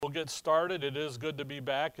get started. It is good to be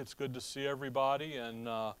back. It's good to see everybody. And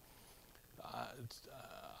I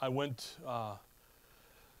went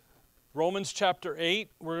Romans chapter 8.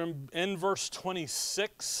 We're in verse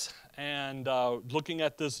 26, and looking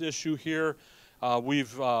at this issue here,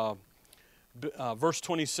 verse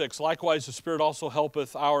 26. Likewise, the Spirit also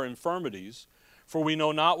helpeth our infirmities, for we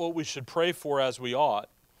know not what we should pray for as we ought.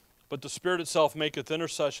 But the Spirit itself maketh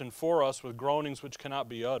intercession for us with groanings which cannot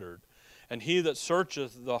be uttered. And he that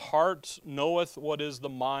searcheth the hearts knoweth what is the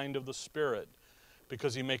mind of the Spirit,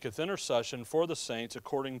 because he maketh intercession for the saints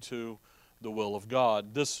according to the will of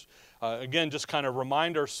God. This, again, just kind of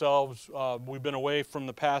remind ourselves, we've been away from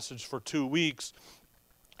the passage for 2 weeks.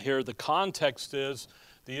 Here the context is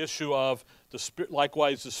the issue of the Spirit.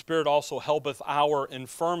 Likewise, the Spirit also helpeth our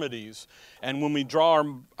infirmities. And when we draw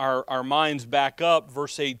our minds back up,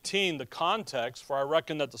 verse 18, the context, for I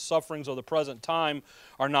reckon that the sufferings of the present time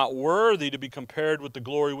are not worthy to be compared with the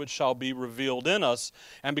glory which shall be revealed in us.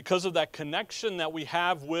 And because of that connection that we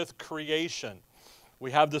have with creation,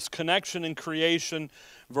 we have this connection in creation,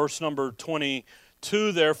 verse number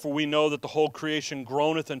 22, therefore we know that the whole creation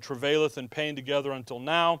groaneth and travaileth in pain together until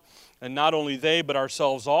now, and not only they, but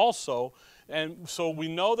ourselves also. And so we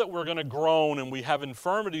know that we're going to groan and we have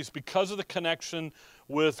infirmities because of the connection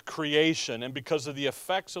with creation and because of the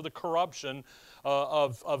effects of the corruption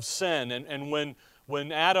of sin. And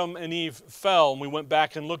when Adam and Eve fell, and we went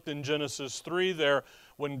back and looked in Genesis 3 there,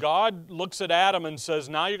 when God looks at Adam and says,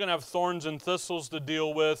 now you're going to have thorns and thistles to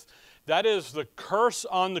deal with, that is the curse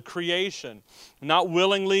on the creation. Not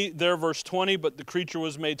willingly, there verse 20, but the creature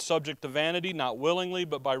was made subject to vanity, not willingly,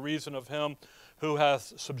 but by reason of him who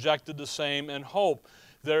hath subjected the same in hope.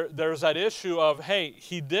 There's that issue of, hey,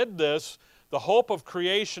 he did this. The hope of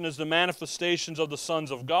creation is the manifestations of the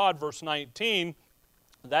sons of God, verse 19.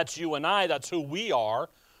 That's you and I. That's who we are.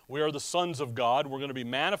 We are the sons of God. We're going to be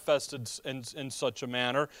manifested in such a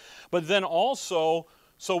manner. But then also,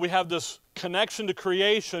 so we have this connection to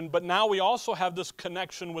creation, but now we also have this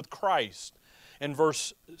connection with Christ. In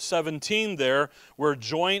verse 17 there, we're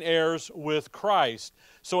joint heirs with Christ.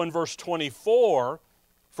 So in verse 24,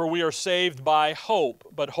 for we are saved by hope,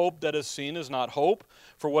 but hope that is seen is not hope.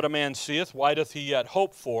 For what a man seeth, why doth he yet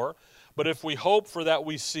hope for? But if we hope for that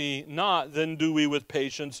we see not, then do we with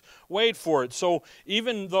patience wait for it. So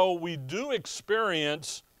even though we do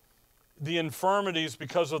experience the infirmities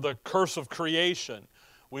because of the curse of creation,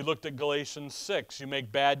 we looked at Galatians 6. You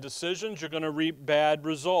make bad decisions, you're going to reap bad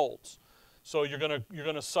results. So you're going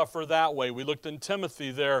to suffer that way. We looked in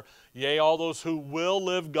Timothy there, yea, all those who will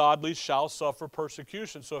live godly shall suffer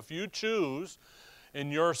persecution. So if you choose in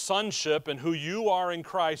your sonship and who you are in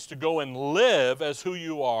Christ to go and live as who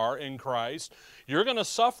you are in Christ, you're going to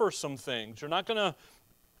suffer some things. You're not going to,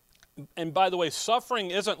 and by the way, suffering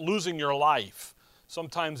isn't losing your life.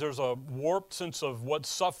 Sometimes there's a warped sense of what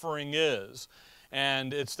suffering is.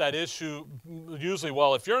 And it's that issue, usually,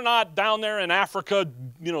 well, if you're not down there in Africa,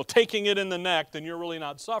 taking it in the neck, then you're really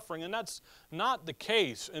not suffering. And that's not the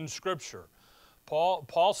case in Scripture.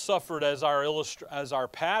 Paul suffered as our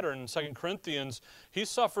pattern in 2 Corinthians. He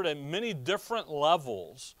suffered at many different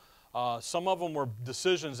levels. Some of them were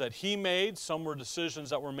decisions that he made. Some were decisions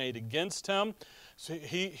that were made against him. So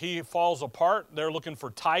he falls apart. They're looking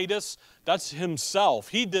for Titus. That's himself.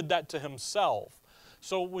 He did that to himself.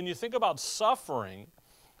 So when you think about suffering,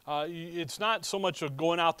 it's not so much of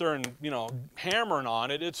going out there and, hammering on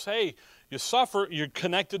it. It's, hey, you suffer, you're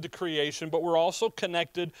connected to creation, but we're also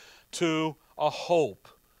connected to a hope.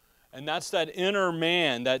 And that's that inner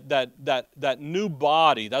man, that new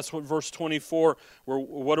body. That's what verse 24,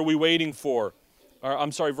 what are we waiting for?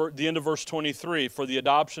 The end of verse 23, for the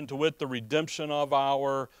adoption to wit, the redemption of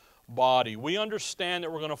our body. We understand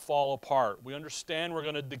that we're going to fall apart. We understand we're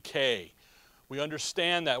going to decay. We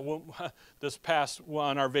understand that this past,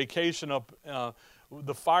 on our vacation up,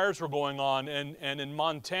 the fires were going on, and in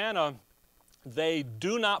Montana, they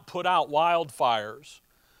do not put out wildfires.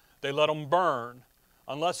 They let them burn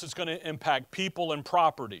unless it's going to impact people and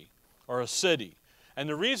property or a city. And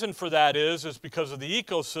the reason for that is because of the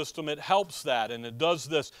ecosystem. It helps that, and it does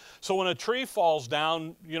this. So when a tree falls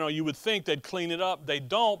down, you would think they'd clean it up. They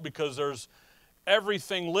don't, because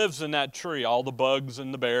everything lives in that tree, all the bugs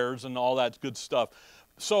and the bears and all that good stuff.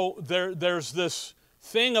 So there's this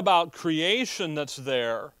thing about creation that's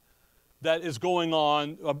there that is going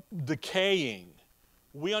on, decaying.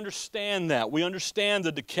 We understand that. We understand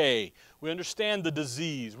the decay. We understand the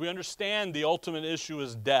disease. We understand the ultimate issue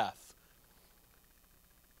is death.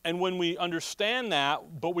 And when we understand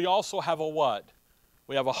that, but we also have a what?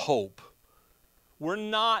 We have a hope. We're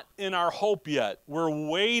not in our hope yet. We're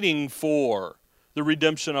waiting for the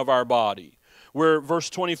redemption of our body. Where verse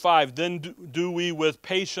 25, then do we with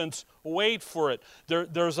patience wait for it.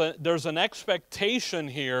 There's an expectation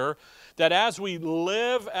here that as we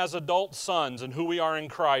live as adult sons and who we are in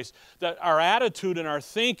Christ, that our attitude and our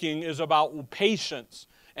thinking is about patience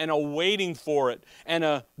and a waiting for it and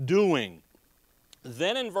a doing.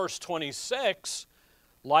 Then in verse 26,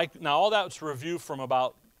 now all that's review from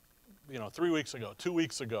about 3 weeks ago, 2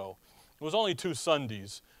 weeks ago. It was only 2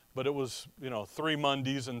 Sundays, but it was 3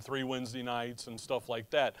 Mondays and 3 Wednesday nights and stuff like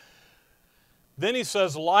that. Then he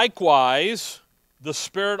says, likewise, the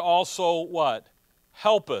Spirit also what?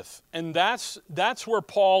 Helpeth. And that's where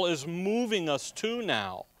Paul is moving us to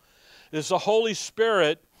now. Is the Holy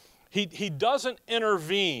Spirit, he doesn't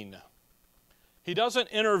intervene. He doesn't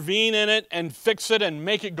intervene in it and fix it and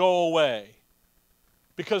make it go away.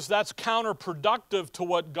 Because that's counterproductive to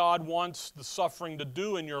what God wants the suffering to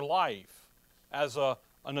do in your life as an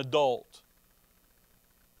adult.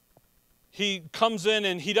 He comes in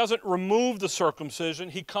and he doesn't remove the circumcision.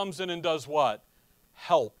 He comes in and does what?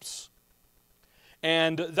 Helps.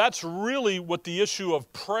 And that's really what the issue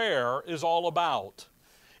of prayer is all about,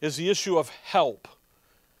 is the issue of help.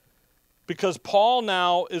 Because Paul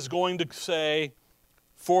now is going to say,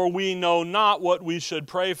 for we know not what we should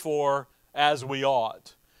pray for as we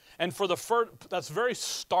ought. And for the first, that's very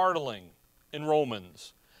startling in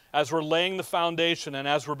Romans. As we're laying the foundation and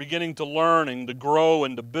as we're beginning to learn and to grow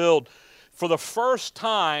and to build, for the first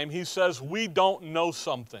time, he says, we don't know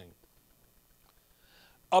something.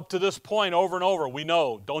 Up to this point, over and over, we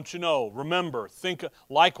know, don't you know, remember, think,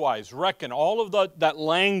 likewise, reckon, all of that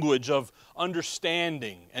language of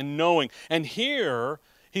understanding and knowing. And here,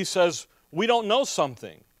 he says, we don't know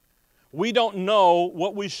something. We don't know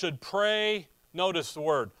what we should pray, notice the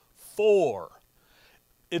word, for.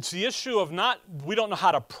 It's the issue of we don't know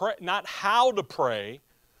how to pray, not how to pray.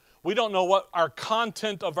 We don't know what our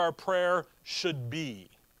content of our prayer should be.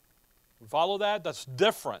 Follow that? That's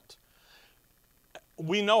different.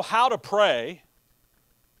 We know how to pray.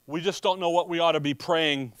 We just don't know what we ought to be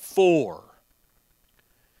praying for.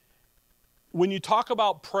 When you talk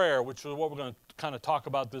about prayer, which is what we're going to kind of talk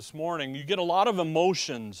about this morning, you get a lot of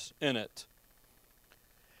emotions in it.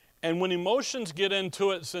 And when emotions get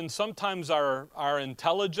into it, then sometimes our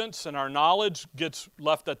intelligence and our knowledge gets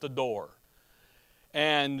left at the door.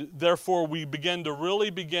 And therefore, we begin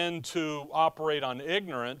to operate on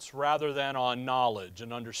ignorance rather than on knowledge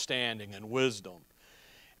and understanding and wisdom.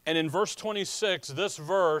 And in verse 26, this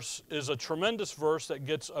verse is a tremendous verse that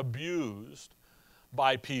gets abused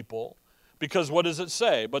by people. Because what does it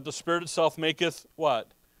say? But the Spirit itself maketh what?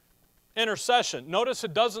 Intercession. Notice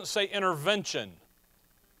it doesn't say intervention.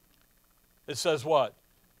 It says what?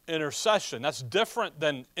 Intercession. That's different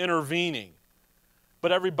than intervening.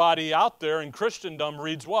 But everybody out there in Christendom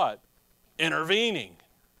reads what? Intervening.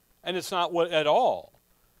 And it's not what at all.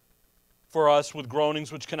 For us with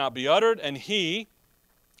groanings which cannot be uttered, and He,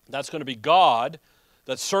 that's going to be God,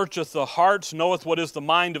 that searcheth the hearts, knoweth what is the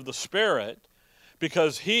mind of the Spirit,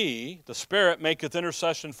 because He, the Spirit, maketh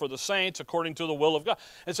intercession for the saints according to the will of God.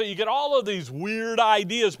 And so you get all of these weird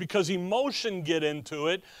ideas because emotion get into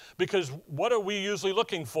it, because what are we usually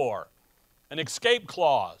looking for? An escape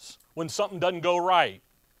clause when something doesn't go right.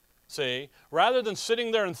 See? Rather than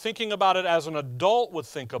sitting there and thinking about it as an adult would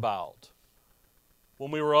think about.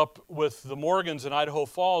 When we were up with the Morgans in Idaho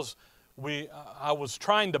Falls, I was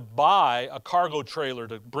trying to buy a cargo trailer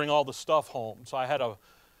to bring all the stuff home. So I had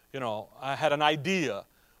an idea.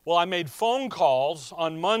 Well, I made phone calls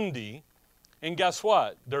on Monday, and guess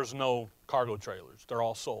what? There's no cargo trailers. They're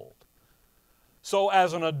all sold. So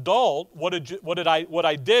as an adult, what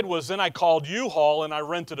I did was then I called U-Haul and I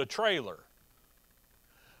rented a trailer.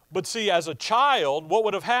 But see, as a child, what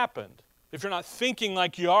would have happened? If you're not thinking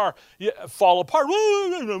like you are, you fall apart.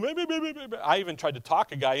 I even tried to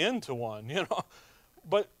talk a guy into one,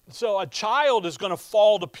 But so a child is going to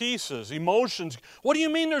fall to pieces. Emotions. What do you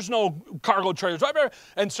mean there's no cargo trailers?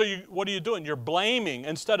 And so what are you doing? You're blaming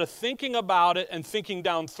instead of thinking about it and thinking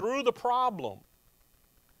down through the problem.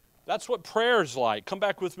 That's what prayer's like. Come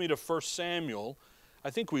back with me to 1 Samuel.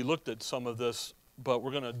 I think we looked at some of this, but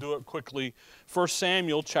we're going to do it quickly. 1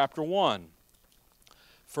 Samuel chapter 1.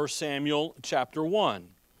 1 Samuel chapter 1.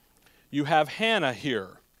 You have Hannah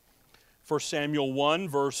here. 1 Samuel 1,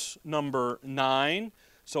 verse number 9.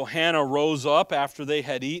 So Hannah rose up after they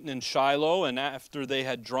had eaten in Shiloh and after they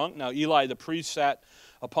had drunk. Now Eli the priest sat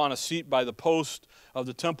upon a seat by the post of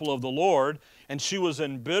the temple of the Lord, and she was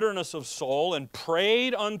in bitterness of soul and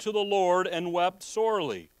prayed unto the Lord and wept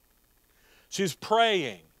sorely. She's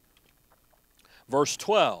praying. Verse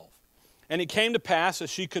 12. And it came to pass as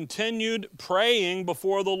she continued praying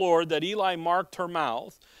before the Lord that Eli marked her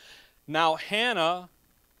mouth. Now Hannah,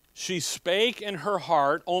 she spake in her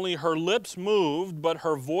heart, only her lips moved, but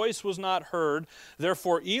her voice was not heard.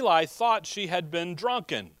 Therefore Eli thought she had been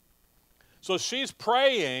drunken. So she's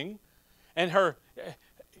praying, and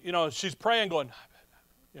she's praying going,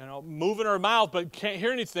 moving her mouth, but can't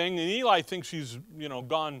hear anything. And Eli thinks she's,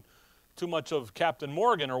 gone too much of Captain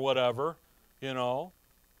Morgan or whatever,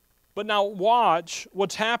 But now watch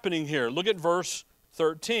what's happening here. Look at verse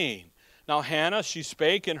 13. Now Hannah, she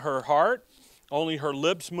spake in her heart, only her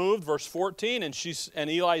lips moved. Verse 14, and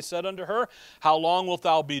Eli said unto her, How long wilt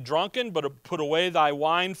thou be drunken? But put away thy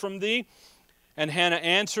wine from thee. And Hannah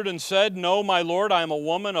answered and said, No, my Lord, I am a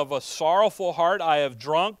woman of a sorrowful heart. I have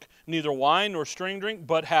drunk neither wine nor strong drink,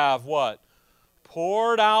 but have what?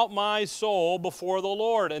 Poured out my soul before the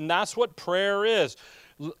Lord. And that's what prayer is.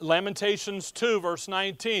 Lamentations 2, verse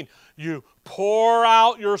 19. You pour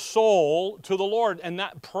out your soul to the Lord. And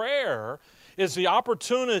that prayer is the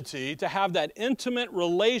opportunity to have that intimate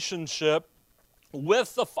relationship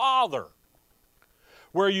with the Father,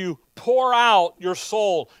 where you pour out your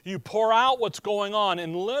soul, you pour out what's going on.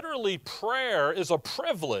 And literally prayer is a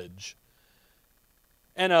privilege,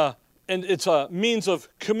 and it's a means of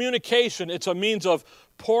communication. It's a means of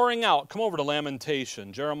pouring out. Come over to Lamentation,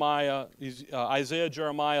 Isaiah,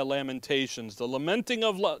 Jeremiah, Lamentations, the lamenting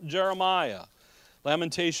of Jeremiah.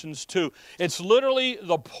 Lamentations 2. It's literally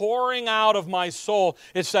the pouring out of my soul.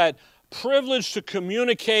 It's that privilege to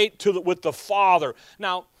communicate with the Father.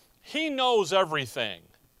 Now, He knows everything.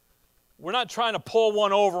 We're not trying to pull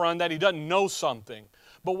one over on that He doesn't know something.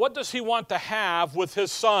 But what does He want to have with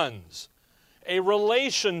His sons? A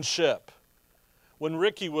relationship. When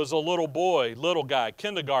Ricky was a little boy, little guy,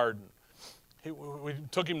 kindergarten, we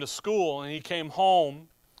took him to school and he came home,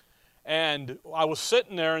 and I was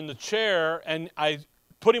sitting there in the chair, and I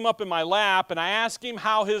put him up in my lap and I asked him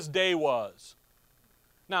how his day was.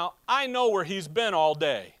 Now, I know where he's been all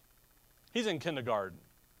day. He's in kindergarten.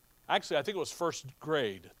 Actually, I think it was first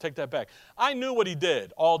grade. Take that back. I knew what he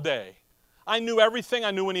did all day. I knew everything.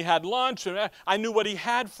 I knew when he had lunch, and I knew what he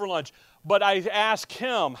had for lunch. But I asked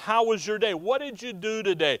him, how was your day? What did you do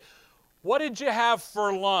today? What did you have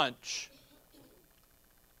for lunch?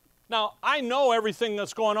 Now, I know everything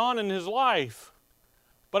that's going on in his life,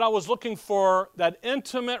 but I was looking for that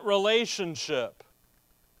intimate relationship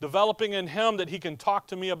developing in him, that he can talk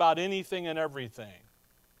to me about anything and everything.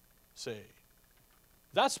 See?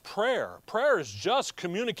 That's prayer. Prayer is just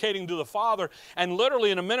communicating to the Father. And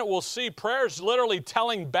literally in a minute we'll see prayer is literally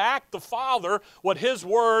telling back the Father what His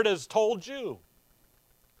Word has told you.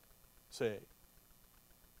 See.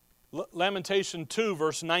 Lamentation 2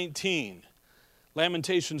 verse 19.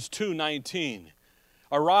 Lamentations 2:19.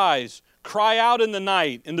 Arise, cry out in the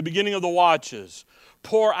night, in the beginning of the watches.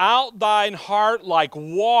 Pour out thine heart like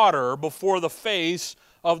water before the face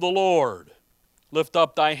of the Lord. Lift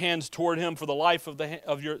up thy hands toward Him for the life of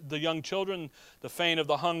the young children, the faint of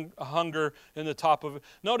the hunger in the top of it.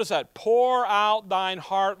 Notice that. Pour out thine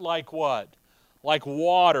heart like what? Like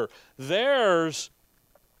water. There's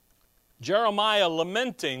Jeremiah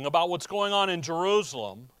lamenting about what's going on in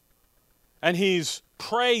Jerusalem, and he's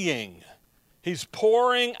praying. He's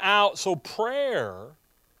pouring out. So prayer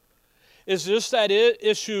is just that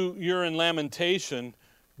issue you're in Lamentation.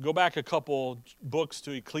 Go back a couple books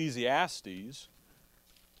to Ecclesiastes.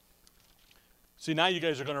 See, now you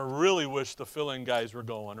guys are going to really wish the fill-in guys were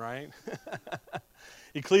going, right?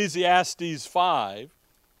 Ecclesiastes 5.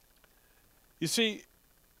 You see,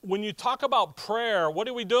 when you talk about prayer, what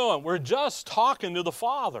are we doing? We're just talking to the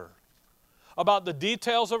Father about the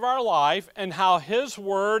details of our life and how His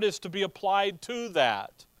Word is to be applied to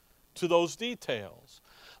that, to those details.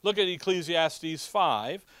 Look at Ecclesiastes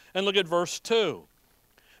 5 and look at verse 2.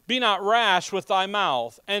 Be not rash with thy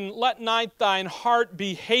mouth, and let not thine heart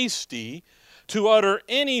be hasty to utter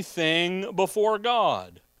anything before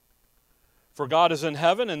God. For God is in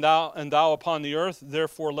heaven, and thou upon the earth,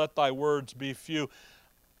 therefore let thy words be few.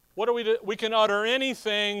 What do we do? We can utter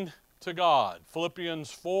anything to God.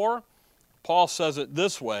 Philippians 4, Paul says it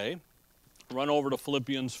this way. Run over to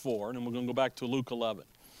Philippians 4, and then we're going to go back to Luke 11.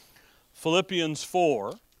 Philippians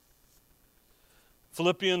 4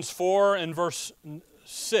 and verse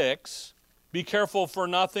 6. Be careful for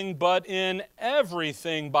nothing, but in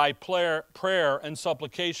everything by prayer and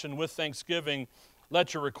supplication with thanksgiving,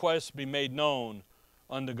 let your requests be made known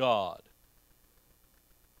unto God.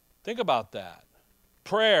 Think about that.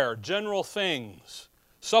 Prayer, general things.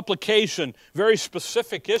 Supplication, very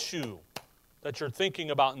specific issue that you're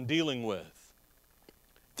thinking about and dealing with.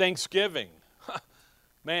 Thanksgiving.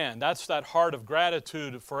 Man, that's that heart of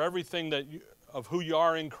gratitude for everything of who you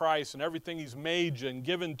are in Christ and everything He's made you and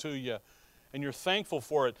given to you. and you're thankful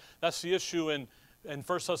for it. That's the issue in 1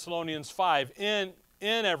 Thessalonians 5. In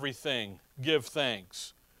everything, give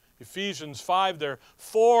thanks. Ephesians 5 there,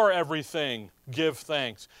 for everything, give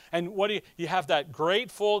thanks. And what do you have that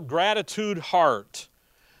grateful, gratitude heart.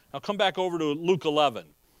 Now come back over to Luke 11.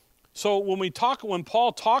 So when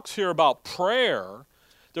Paul talks here about prayer,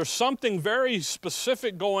 there's something very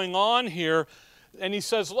specific going on here. And he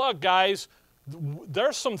says, look, guys,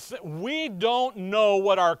 there's we don't know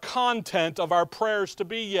what our content of our prayers to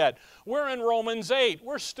be yet. We're in Romans 8.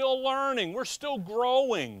 We're still learning. We're still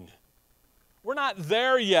growing. We're not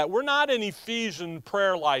there yet. We're not in Ephesian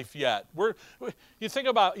prayer life yet. You think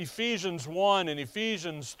about Ephesians 1 and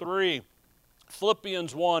Ephesians 3,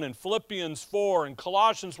 Philippians 1 and Philippians 4 and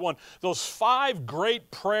Colossians 1, those 5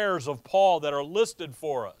 great prayers of Paul that are listed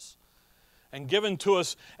for us and given to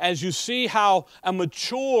us as you see how a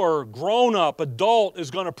mature, grown-up adult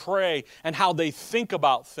is going to pray and how they think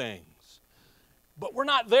about things. But we're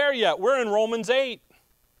not there yet. We're in Romans 8.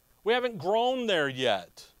 We haven't grown there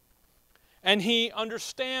yet. And he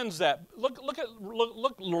understands that. Look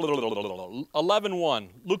 11:1.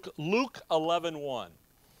 Luke 11:1.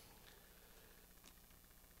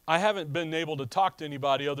 I haven't been able to talk to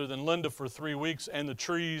anybody other than Linda for 3 weeks and the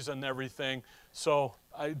trees and everything. So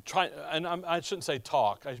I try, and I shouldn't say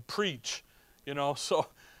talk. I preach, So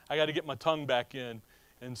I got to get my tongue back in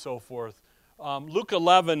and so forth. Luke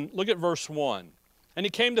 11. Look at verse 1. And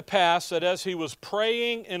it came to pass that as he was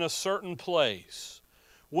praying in a certain place,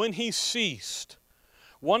 when he ceased,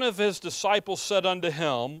 one of his disciples said unto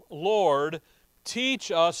him, Lord, teach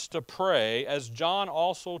us to pray, as John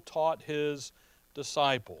also taught his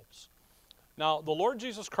disciples. Now, the Lord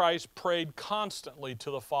Jesus Christ prayed constantly to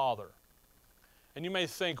the Father. And you may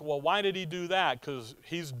think, well, why did he do that? Because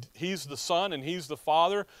he's the Son and he's the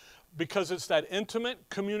Father. Because it's that intimate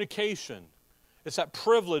communication. It's that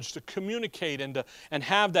privilege to communicate and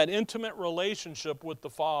have that intimate relationship with the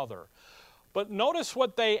Father. But notice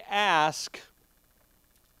what they ask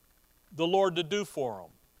the Lord to do for them.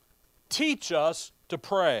 Teach us to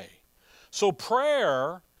pray. So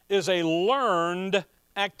prayer is a learned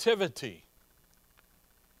activity.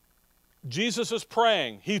 Jesus is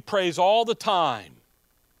praying. He prays all the time.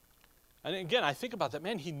 And again, I think about that.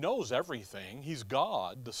 Man, he knows everything. He's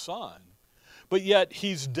God, the Son. But yet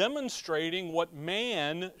he's demonstrating what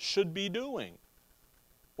man should be doing.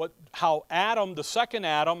 How Adam, the second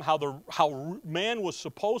Adam, how man was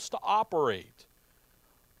supposed to operate.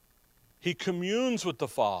 He communes with the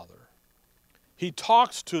Father. He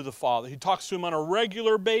talks to the Father. He talks to him on a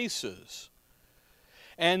regular basis.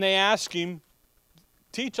 And they ask him,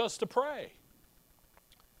 teach us to pray.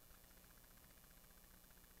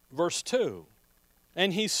 Verse 2,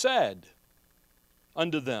 and he said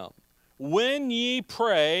unto them, when ye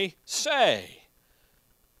pray, say.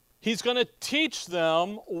 He's going to teach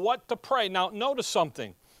them what to pray. Now, notice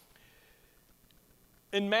something.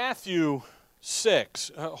 In Matthew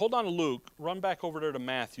 6, hold on to Luke, run back over there to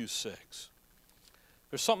Matthew 6.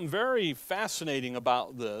 There's something very fascinating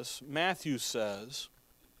about this. Matthew says,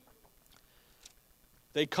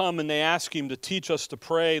 they come and they ask him to teach us to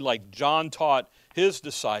pray like John taught his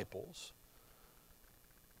disciples.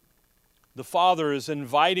 The Father is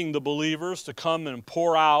inviting the believers to come and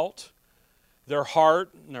pour out their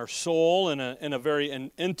heart and their soul in a very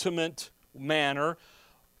intimate manner,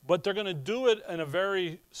 but they're going to do it in a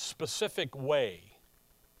very specific way.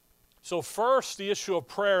 So first, the issue of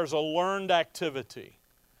prayer is a learned activity.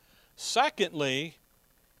 Secondly,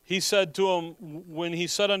 he said to them, when he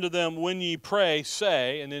said unto them, when ye pray,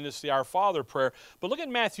 say, and then it's the Our Father prayer. But look at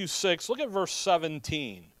Matthew 6, look at verse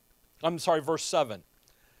 17. Verse 7.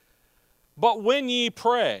 But when ye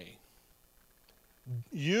pray,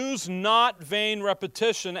 use not vain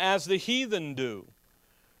repetition as the heathen do,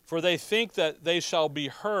 for they think that they shall be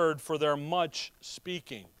heard for their much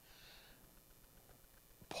speaking.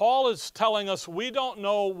 Paul is telling us we don't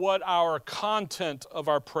know what our content of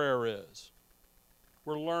our prayer is.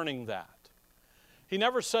 We're learning that. He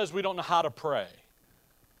never says we don't know how to pray.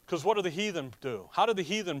 Because what do the heathen do? How do the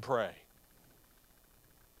heathen pray?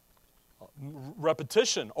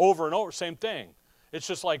 Repetition, over and over, same thing. It's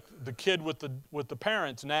just like the kid with the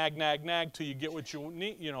parents, nag, nag, nag till you get what you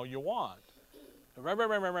need, you want.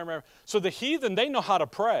 So the heathen, they know how to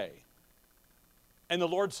pray. And the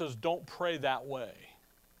Lord says, don't pray that way.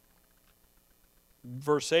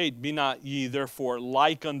 Verse 8, be not ye therefore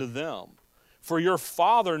like unto them, for your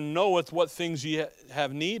Father knoweth what things ye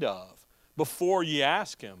have need of before ye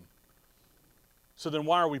ask him. So then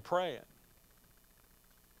why are we praying?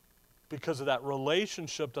 Because of that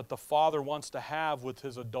relationship that the Father wants to have with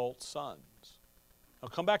his adult sons. Now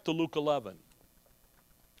come back to Luke 11.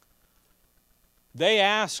 They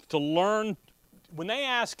ask to learn, when they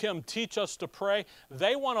ask him, teach us to pray,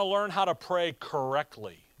 they want to learn how to pray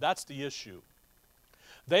correctly. That's the issue.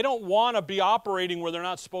 They don't want to be operating where they're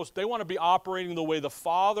not supposed to. They want to be operating the way the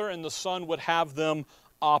Father and the Son would have them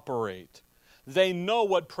operate. They know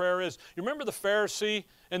what prayer is. You remember the Pharisee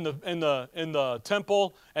in the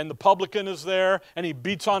temple, and the publican is there, and he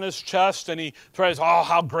beats on his chest, and he tries, oh,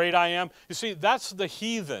 how great I am. You see, that's the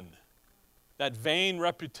heathen, that vain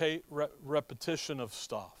repetition of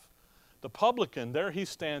stuff. The publican, there he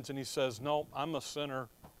stands, and he says, no, I'm a sinner,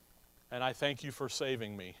 and I thank you for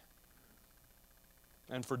saving me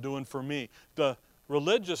and for doing for me. The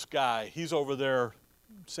religious guy, he's over there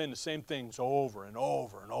saying the same things over and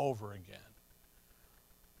over and over again.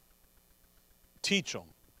 Teach them.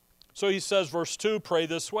 So he says, verse 2, pray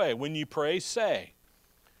this way. When you pray, say,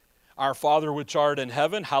 Our Father which art in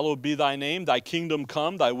heaven, hallowed be thy name. Thy kingdom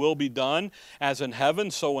come, thy will be done, as in heaven,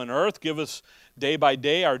 so in earth. Give us day by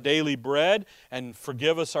day our daily bread, and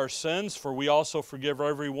forgive us our sins, for we also forgive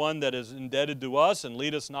everyone that is indebted to us, and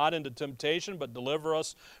lead us not into temptation, but deliver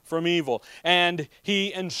us from evil. And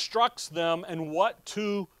he instructs them in what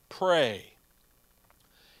to pray.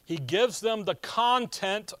 He gives them the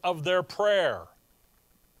content of their prayer.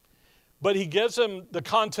 But he gives them the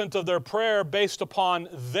content of their prayer based upon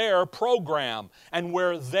their program and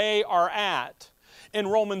where they are at. In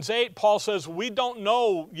Romans 8, Paul says, we don't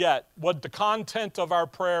know yet what the content of our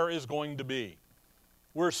prayer is going to be.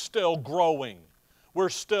 We're still growing. We're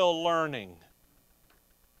still learning.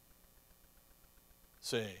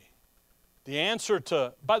 See, the answer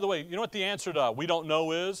to, by the way, you know what the answer to we don't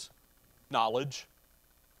know is? Knowledge.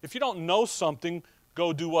 If you don't know something,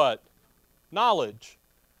 go do what? Knowledge.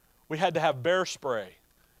 We had to have bear spray.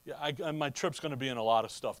 Yeah, my trip's going to be in a lot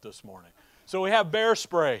of stuff this morning. So we have bear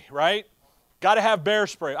spray, right? Got to have bear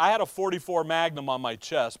spray. I had a 44 Magnum on my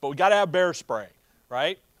chest, but we got to have bear spray,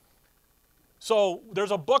 right? So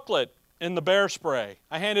there's a booklet in the bear spray.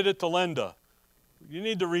 I handed it to Linda. You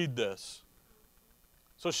need to read this.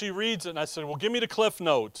 So she reads it, and I said, well, give me the Cliff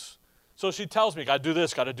Notes. So she tells me, got to do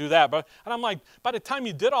this, got to do that. And I'm like, by the time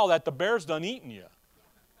you did all that, the bear's done eating you.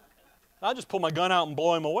 I'll just pull my gun out and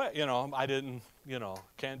blow him away. I didn't,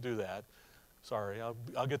 can't do that. Sorry,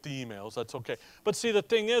 I'll get the emails. That's okay. But see, the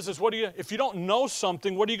thing is if you don't know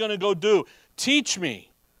something, what are you going to go do? Teach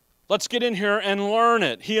me. Let's get in here and learn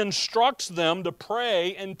it. He instructs them to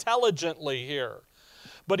pray intelligently here.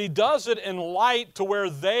 But he does it in light to where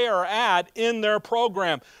they are at in their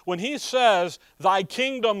program. When he says, thy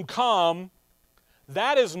kingdom come,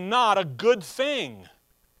 that is not a good thing.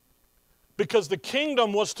 Because the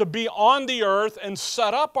kingdom was to be on the earth and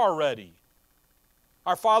set up already.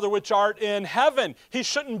 Our Father which art in heaven. He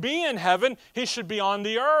shouldn't be in heaven. He should be on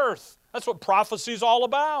the earth. That's what prophecy is all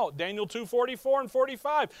about. Daniel 2:44 and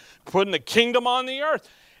 45. Putting the kingdom on the earth.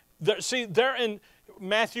 They're in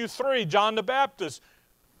Matthew 3, John the Baptist.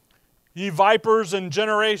 Ye vipers and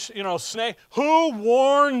generation, snake. Who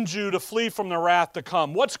warned you to flee from the wrath to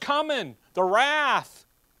come? What's coming? The wrath.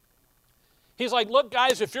 He's like, look,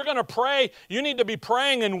 guys, if you're going to pray, you need to be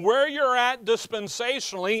praying in where you're at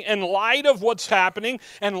dispensationally in light of what's happening,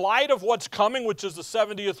 in light of what's coming, which is the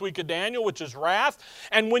 70th week of Daniel, which is wrath.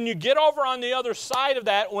 And when you get over on the other side of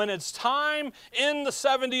that, when it's time in the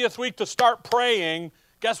 70th week to start praying,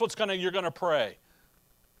 guess you're going to pray?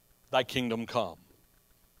 Thy kingdom come.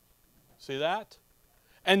 See that?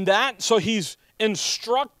 And so he's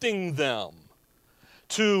instructing them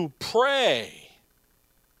to pray.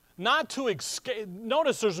 Not to escape.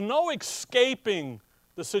 Notice there's no escaping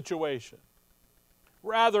the situation.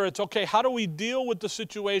 Rather, it's okay, how do we deal with the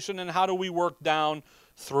situation and how do we work down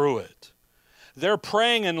through it? They're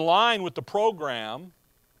praying in line with the program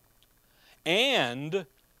and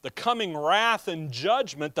the coming wrath and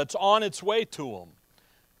judgment that's on its way to them.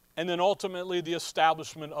 And then ultimately the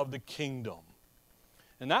establishment of the kingdom.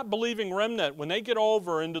 And that believing remnant, when they get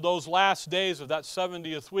over into those last days of that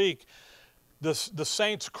 70th week, the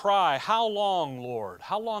saints cry, how long, Lord?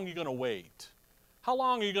 How long are you going to wait? How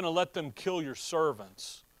long are you going to let them kill your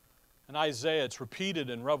servants? In Isaiah, it's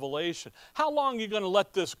repeated in Revelation. How long are you going to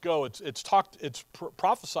let this go? It's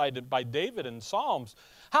prophesied by David in Psalms.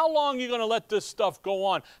 How long are you going to let this stuff go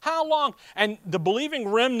on? How long? And the believing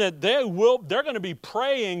remnant, they're going to be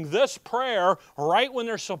praying this prayer right when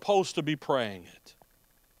they're supposed to be praying it.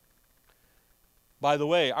 By the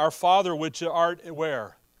way, our Father which art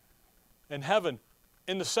where? In heaven.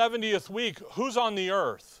 In the 70th week, who's on the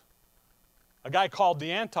earth? A guy called the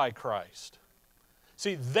Antichrist.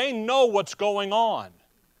 See, they know what's going on.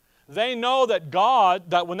 They know that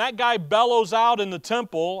that when that guy bellows out in the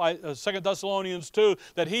temple, 2 Thessalonians 2,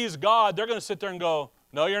 that he's God, they're going to sit there and go,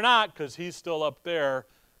 No, you're not, because he's still up there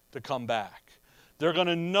to come back. They're going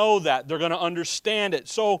to know that. They're going to understand it.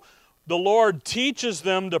 So the Lord teaches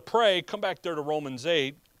them to pray. Come back there to Romans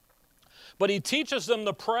 8. But he teaches them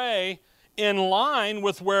to pray in line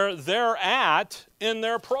with where they're at in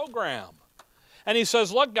their program. And he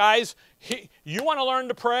says, look, guys, you want to learn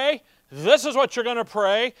to pray? This is what you're going to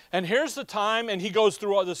pray, and here's the time. And he goes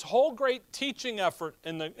through all this whole great teaching effort,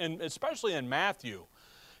 especially in Matthew.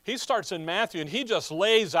 He starts in Matthew, and he just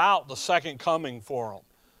lays out the second coming for them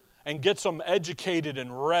and gets them educated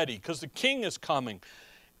and ready because the king is coming.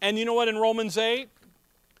 And you know what, in Romans 8,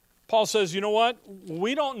 Paul says, you know what?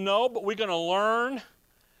 We don't know, but we're going to learn,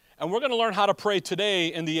 and we're going to learn how to pray today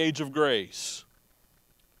in the age of grace.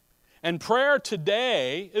 And prayer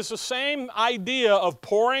today is the same idea of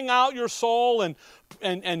pouring out your soul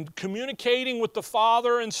and communicating with the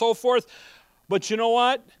Father and so forth. But you know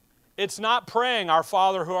what? It's not praying, our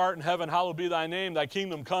Father who art in heaven, hallowed be thy name, thy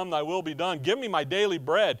kingdom come, thy will be done. Give me my daily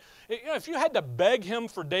bread. You know, if you had to beg him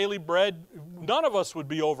for daily bread, none of us would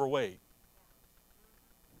be overweight.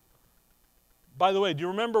 By the way, do you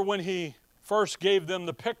remember when he first gave them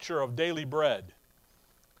the picture of daily bread?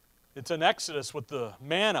 It's in Exodus with the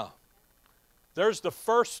manna. There's the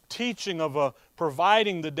first teaching of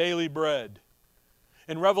providing the daily bread.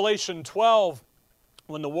 In Revelation 12,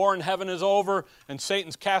 when the war in heaven is over and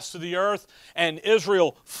Satan's cast to the earth and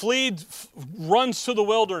Israel runs to the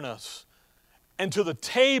wilderness and to the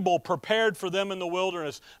table prepared for them in the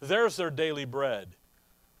wilderness, there's their daily bread.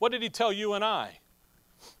 What did he tell you and I?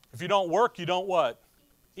 If you don't work, you don't what?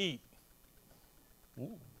 Eat.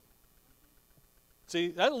 Ooh. See,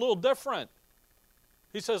 that's a little different.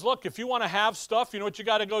 He says, look, if you want to have stuff, you know what you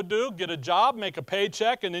got to go do? Get a job, make a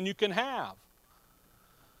paycheck, and then you can have.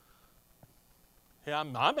 Yeah,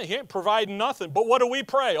 he ain't providing nothing. But what do we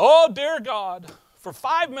pray? Oh, dear God, for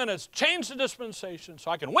 5 minutes, change the dispensation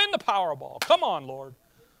so I can win the Powerball. Come on, Lord.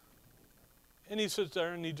 And he sits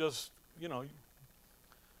there and he just,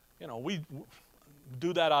 we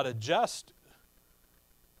do that out of jest.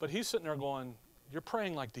 But he's sitting there going, you're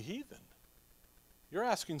praying like the heathen. You're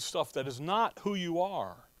asking stuff that is not who you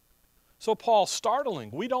are. So Paul's startling.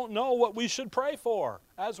 We don't know what we should pray for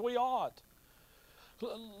as we ought.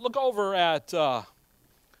 Look over at,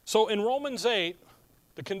 so in Romans 8,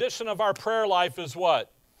 the condition of our prayer life is what?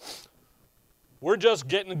 We're just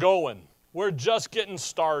getting going. We're just getting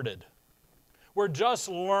started. We're just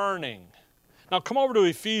learning. Now come over to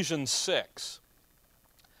Ephesians 6.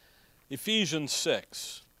 Ephesians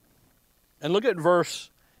 6. And look at verse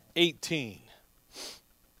 18.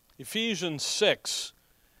 Ephesians 6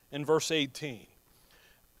 and verse 18.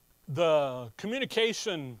 The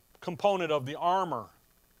communication component of the armor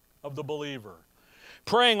of the believer.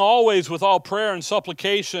 Praying always with all prayer and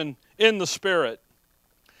supplication in the Spirit.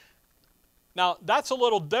 Now, that's a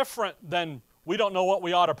little different than we don't know what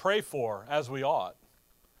we ought to pray for as we ought.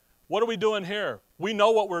 What are we doing here? We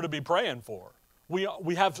know what we're to be praying for. We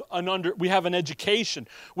have an education.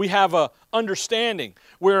 We have an understanding.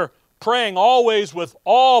 We're praying always with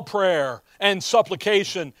all prayer and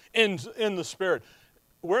supplication in the Spirit.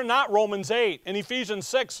 We're not Romans 8. In Ephesians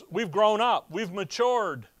 6, we've grown up. We've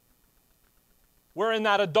matured. We're in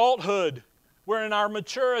that adulthood. We're in our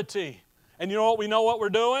maturity. And you know what we're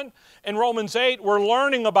doing? In Romans 8, we're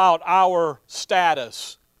learning about our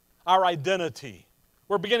status, our identity.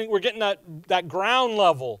 We're getting that ground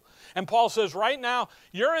level. And Paul says, right now,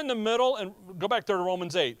 you're in the middle, and go back there to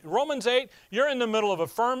Romans 8. In Romans 8, you're in the middle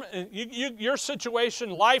of your situation,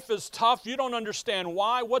 life is tough, you don't understand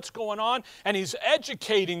why, what's going on, and he's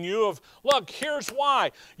educating you of, look, here's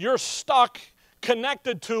why. You're stuck,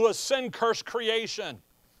 connected to a sin-cursed creation.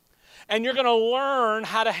 And you're going to learn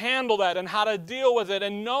how to handle that and how to deal with it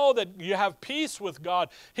and know that you have peace with God.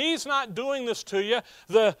 He's not doing this to you.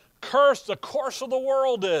 The course of the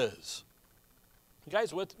world is. You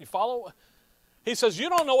guys you follow? He says, you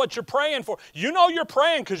don't know what you're praying for. You know you're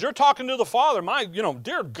praying because you're talking to the Father.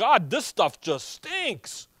 Dear God, this stuff just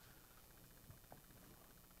stinks.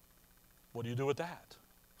 What do you do with that?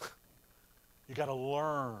 You got to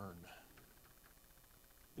learn.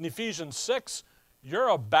 In Ephesians 6, you're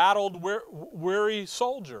a battled, weary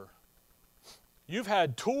soldier. You've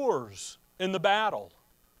had tours in the battle.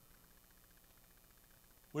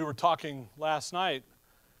 We were talking last night,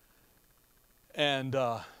 and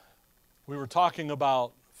we were talking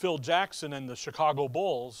about Phil Jackson and the Chicago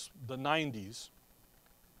Bulls, the 90s.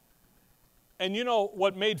 And you know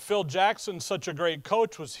what made Phil Jackson such a great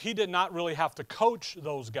coach was he did not really have to coach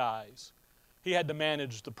those guys. He had to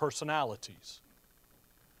manage the personalities.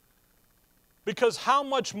 Because how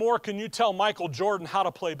much more can you tell Michael Jordan how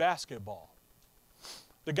to play basketball?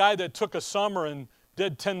 The guy that took a summer and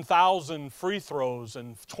did 10,000 free throws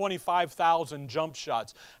and 25,000 jump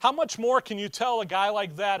shots. How much more can you tell a guy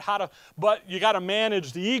like that how to, but you got to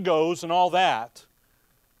manage the egos and all that.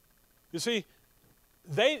 You see,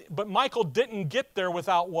 but Michael didn't get there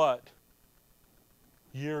without what?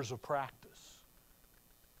 Years of practice.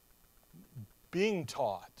 Being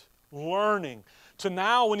taught, learning. To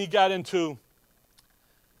now when he got into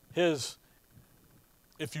his,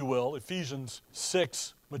 if you will, Ephesians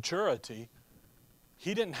 6 maturity,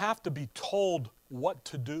 he didn't have to be told what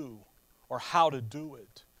to do or how to do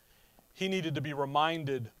it. He needed to be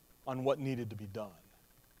reminded on what needed to be done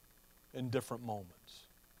in different moments.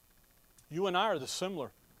 You and I are the similar.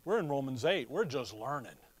 We're in Romans 8. We're just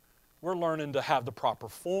learning. We're learning to have the proper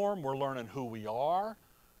form. We're learning who we are.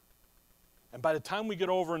 And by the time we get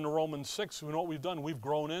over into Romans 6, we know what we've done. We've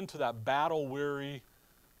grown into that battle-weary,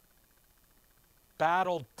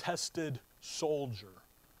 battle-tested soldier.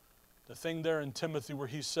 The thing there in Timothy where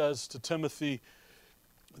he says to Timothy,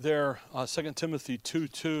 there, 2 Timothy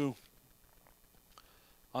 2:2,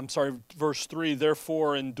 verse 3,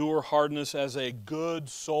 therefore endure hardness as a good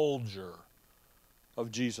soldier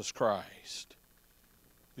of Jesus Christ.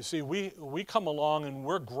 You see, we come along and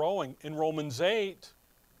we're growing. In Romans 8,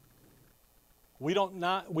 we don't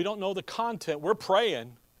know the content. We're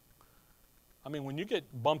praying. I mean, when you get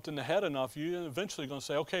bumped in the head enough, you're eventually going to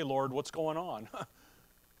say, okay, Lord, what's going on?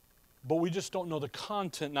 But we just don't know the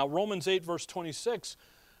content. Now, Romans 8, verse 26,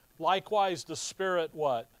 likewise the Spirit,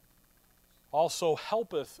 what? Also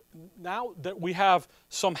helpeth. Now that we have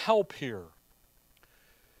some help here,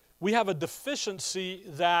 we have a deficiency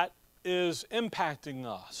that is impacting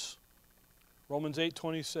us. Romans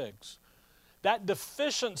 8:26. That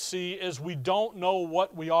deficiency is we don't know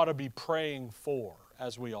what we ought to be praying for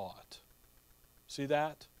as we ought. See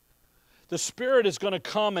that? The Spirit is going to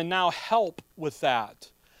come and now help with that.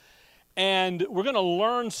 And we're going to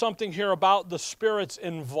learn something here about the Spirit's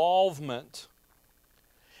involvement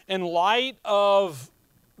in light of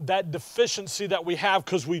that deficiency that we have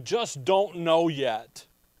because we just don't know yet.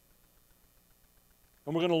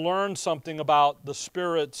 And we're going to learn something about the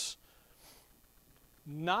Spirit's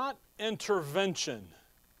not intervention,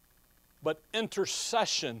 but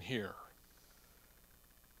intercession here.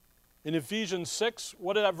 In Ephesians 6,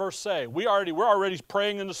 what did that verse say? We're already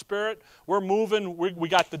praying in the Spirit. We're moving. We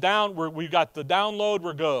got the download.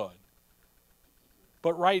 We're good.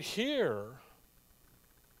 But right here,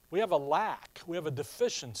 we have a lack. We have a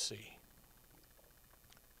deficiency.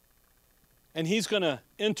 And He's going to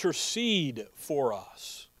intercede for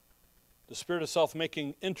us. The Spirit itself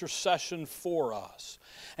making intercession for us.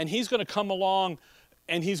 And He's going to come along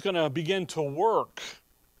and He's going to begin to work.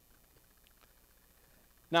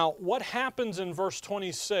 Now, what happens in verse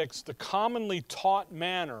 26, the commonly taught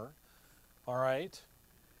manner, all right,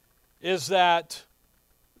 is that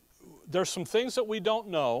there's some things that we don't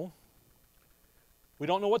know. We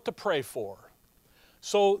don't know what to pray for.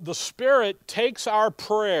 So the Spirit takes our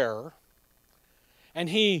prayer and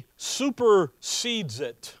He supersedes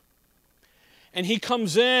it. And He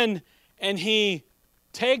comes in and He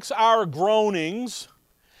takes our groanings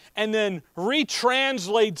and then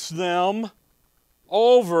retranslates them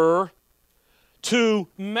over to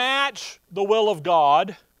match the will of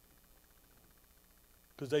God,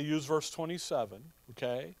 because they use verse 27,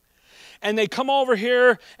 okay? And they come over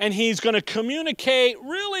here and He's going to communicate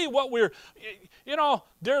really what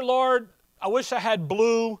dear Lord, I wish I had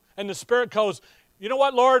blue. And the Spirit goes, you know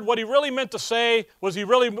what, Lord, what He really meant to say was He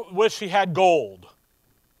really wished He had gold.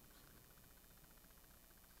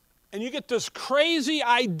 And you get this crazy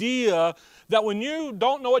idea that when you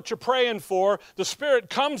don't know what you're praying for, the Spirit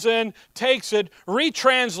comes in, takes it,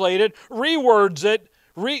 retranslates it, rewords it,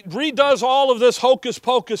 redoes all of this hocus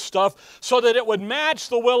pocus stuff so that it would match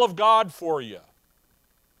the will of God for you.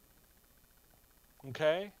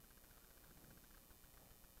 Okay?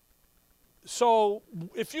 So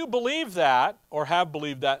if you believe that, or have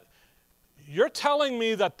believed that, you're telling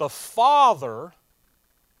me that the Father,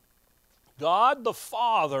 God the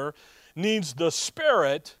Father, needs the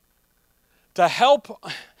Spirit to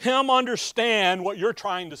help Him understand what you're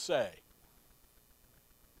trying to say.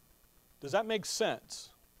 Does that make sense?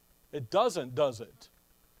 It doesn't, does it?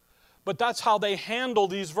 But that's how they handle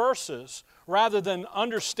these verses, rather than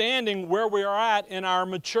understanding where we are at in our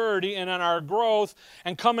maturity and in our growth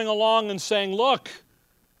and coming along and saying, look,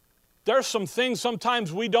 there's some things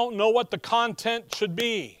sometimes we don't know what the content should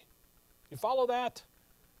be. You follow that?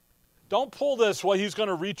 Don't pull this, well, he's going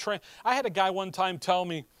to retrain. I had a guy one time tell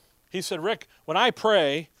me, he said, Rick, when I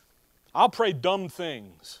pray, I'll pray dumb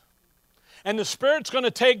things. And the Spirit's going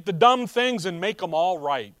to take the dumb things and make them all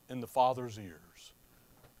right in the Father's ears.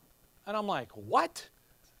 And I'm like, what?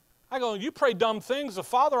 I go, you pray dumb things. The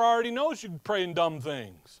Father already knows you praying dumb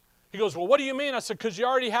things. He goes, well, what do you mean? I said, because you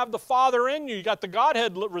already have the Father in you. You got the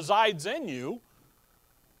Godhead that resides in you.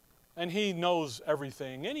 And He knows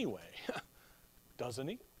everything anyway. Doesn't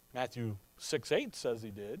He? Matthew 6:8 says He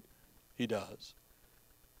did. He does.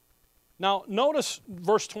 Now, notice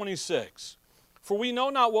verse 26. For we know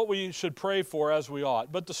not what we should pray for as we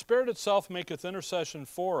ought, but the Spirit itself maketh intercession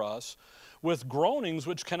for us with groanings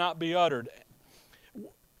which cannot be uttered.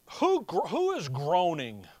 Who is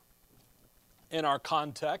groaning in our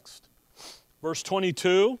context? Verse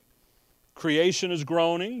 22, creation is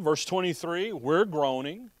groaning. Verse 23, we're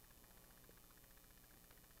groaning.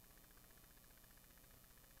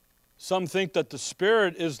 Some think that the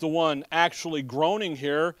Spirit is the one actually groaning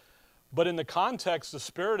here, but in the context, the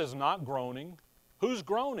Spirit is not groaning. Who's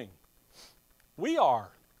groaning? We are.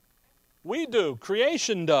 We do.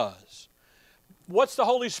 Creation does. What's the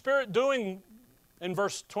Holy Spirit doing in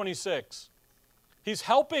verse 26? He's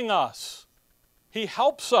helping us. He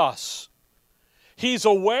helps us. He's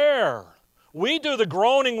aware. We do the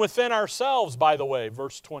groaning within ourselves, by the way,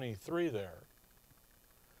 verse 23 there.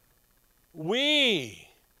 We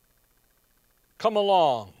come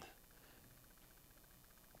along.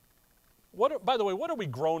 By the way, what are we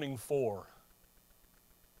groaning for?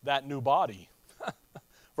 That new body.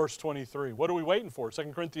 Verse 23. What are we waiting for? 2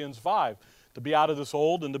 Corinthians 5. To be out of this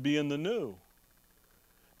old and to be in the new.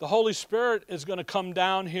 The Holy Spirit is going to come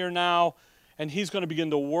down here now, and He's going to begin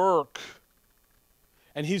to work.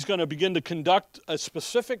 And He's going to begin to conduct a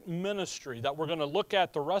specific ministry that we're going to look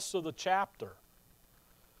at the rest of the chapter.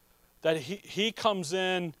 That He comes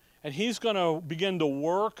in and He's going to begin to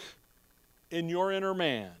work in your inner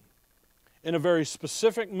man in a very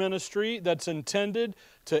specific ministry that's intended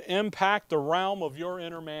to impact the realm of your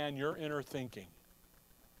inner man, your inner thinking.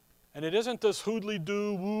 And it isn't this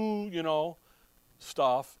hoodly-doo, woo,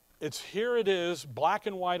 stuff. Here it is, black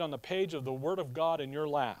and white on the page of the Word of God in your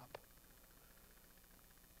lap.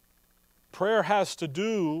 Prayer has to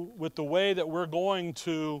do with the way that we're going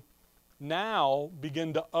to now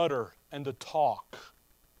begin to utter and to talk.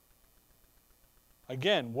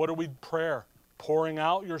 Again, what are we prayer? Pouring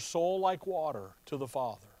out your soul like water to the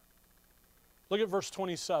Father. Look at verse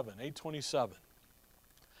 27, 8:27.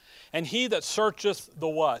 And He that searcheth the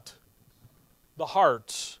what? The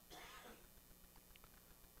hearts.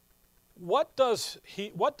 What does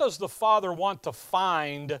the Father want to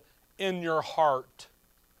find in your heart?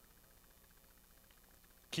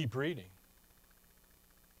 Keep reading.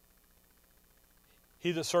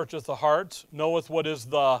 He that searcheth the hearts knoweth what is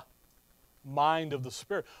the mind of the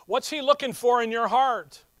Spirit. What's He looking for in your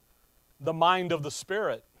heart? The mind of the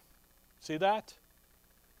Spirit. See that?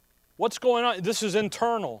 What's going on? This is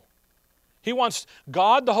internal.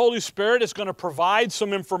 God, the Holy Spirit, is going to provide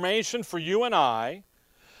some information for you and I,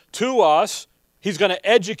 to us. He's going to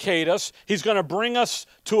educate us. He's going to bring us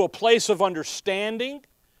to a place of understanding.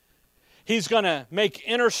 He's going to make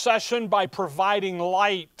intercession by providing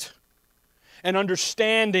light and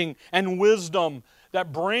understanding and wisdom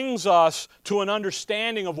that brings us to an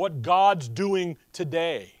understanding of what God's doing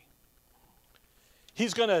today.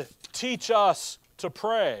 He's going to teach us to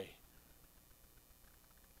pray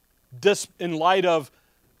in light of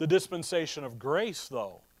the dispensation of grace,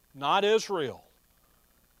 though, not Israel.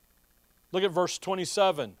 Look at verse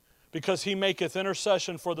 27. Because He maketh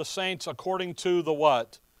intercession for the saints according to the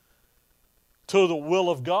what? To the will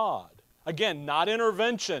of God. Again, not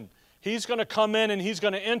intervention. He's going to come in and He's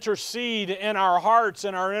going to intercede in our hearts,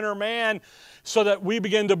 in our inner man, so that we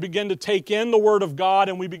begin to take in the Word of God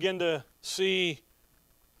and we begin to see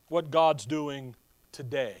what God's doing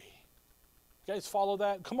today. You guys follow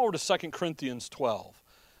that? Come over to 2 Corinthians 12.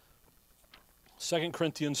 2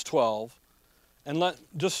 Corinthians 12. And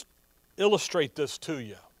just illustrate this to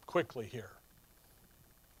you quickly here.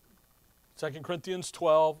 2 Corinthians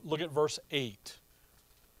 12, look at verse 8.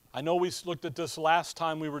 I know we looked at this last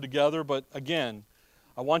time we were together, but again,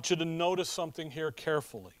 I want you to notice something here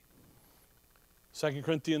carefully. 2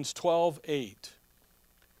 Corinthians 12, 8.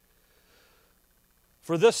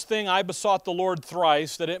 For this thing I besought the Lord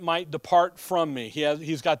thrice, that it might depart from me.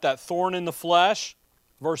 He's got that thorn in the flesh.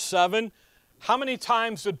 Verse 7. How many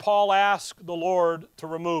times did Paul ask the Lord to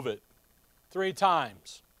remove it? 3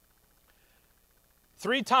 times.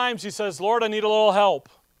 3 times he says, Lord, I need a little help.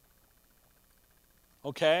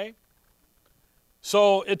 Okay?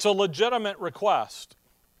 So it's a legitimate request.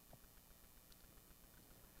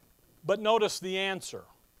 But notice the answer.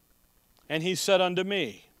 And He said unto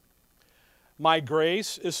me, My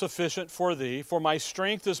grace is sufficient for thee, for my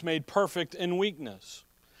strength is made perfect in weakness.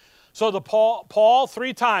 So Paul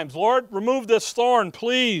 3 times, Lord, remove this thorn,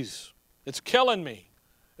 please. It's killing me.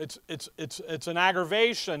 It's an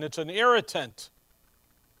aggravation. It's an irritant.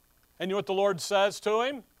 And you know what the Lord says to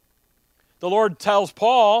him? The Lord tells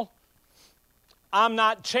Paul, I'm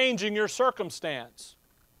not changing your circumstance.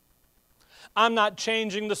 I'm not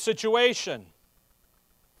changing the situation.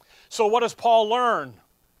 So what does Paul learn?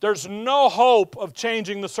 There's no hope of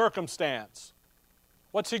changing the circumstance.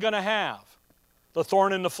 What's he going to have? The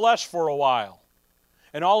thorn in the flesh for a while.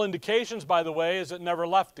 And all indications, by the way, is it never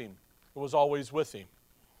left him. It was always with him.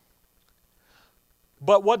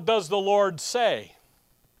 But what does the Lord say?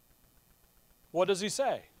 What does he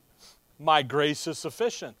say? My grace is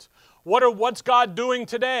sufficient. What's God doing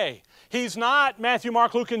today? He's not, Matthew,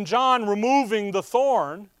 Mark, Luke, and John, removing the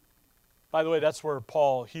thorn. By the way, that's where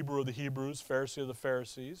Paul, Hebrew of the Hebrews, Pharisee of the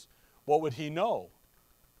Pharisees, what would he know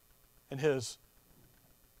in his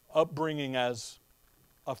upbringing as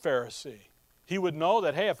a Pharisee? He would know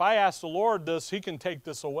that, hey, if I ask the Lord this, he can take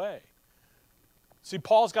this away. See,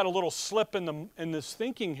 Paul's got a little slip in this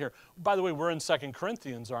thinking here. By the way, we're in 2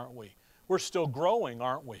 Corinthians, aren't we? We're still growing,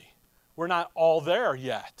 aren't we? We're not all there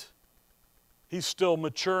yet. He's still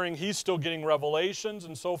maturing. He's still getting revelations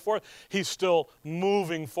and so forth. He's still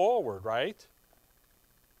moving forward, right?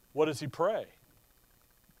 What does he pray?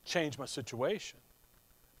 Change my situation.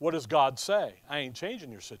 What does God say? I ain't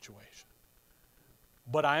changing your situation.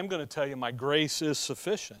 But I am going to tell you my grace is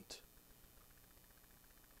sufficient.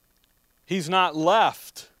 He's not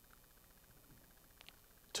left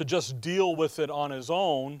to just deal with it on his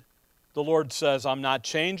own. The Lord says, I'm not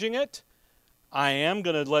changing it. I am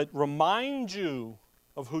going to remind you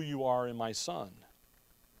of who you are in my Son.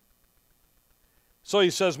 So he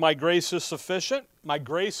says, my grace is sufficient. My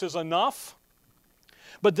grace is enough.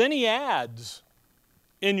 But then he adds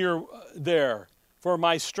for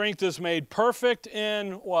my strength is made perfect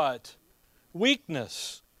in what?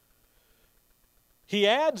 Weakness. He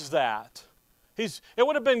adds that. It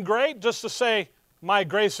would have been great just to say, my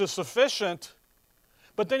grace is sufficient.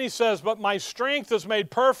 But then he says, but my strength is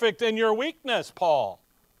made perfect in your weakness, Paul.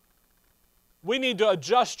 We need to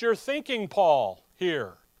adjust your thinking, Paul,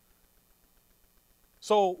 here.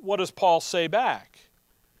 So what does Paul say back?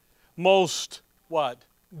 Most, what?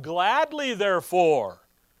 Gladly, therefore,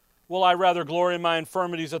 will I rather glory in my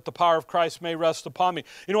infirmities that the power of Christ may rest upon me.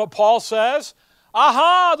 You know what Paul says?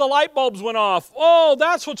 Aha, the light bulbs went off. Oh,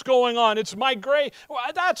 that's what's going on. It's my grace. Well,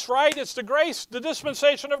 that's right. It's the grace, the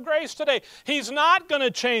dispensation of grace today. He's not going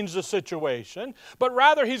to change the situation, but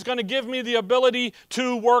rather he's going to give me the ability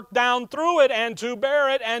to work down through it and to bear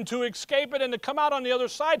it and to escape it and to come out on the other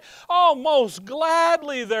side. Oh, most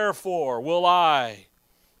gladly, therefore, will I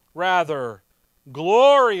rather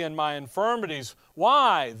glory in my infirmities.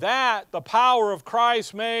 Why? That the power of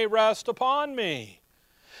Christ may rest upon me.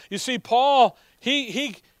 You see, Paul, he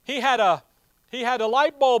had a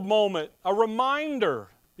light bulb moment, a reminder.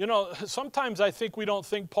 You know, sometimes I think we don't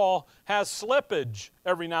think Paul has slippage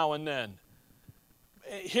every now and then.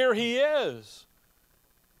 Here he is.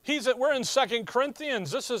 We're in 2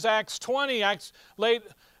 Corinthians. This is Acts 20,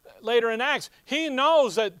 later in Acts. He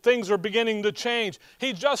knows that things are beginning to change.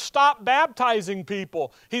 He just stopped baptizing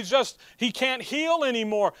people. He can't heal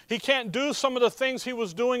anymore. He can't do some of the things he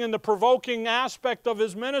was doing in the provoking aspect of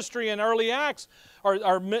his ministry in early Acts, or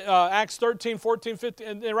Acts 13, 14,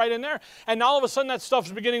 15, right in there. And all of a sudden that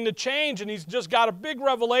stuff's beginning to change, and he's just got a big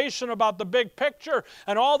revelation about the big picture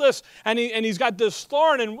and all this, and he's got this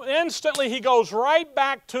thorn, and instantly he goes right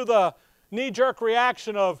back to the knee-jerk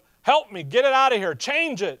reaction of, help me, get it out of here,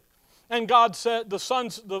 change it. And God said,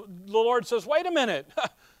 the Lord says, wait a minute.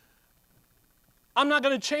 I'm not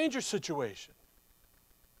going to change your situation.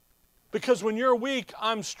 Because when you're weak,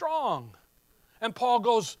 I'm strong. And Paul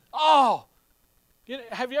goes, oh.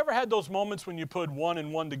 Have you ever had those moments when you put one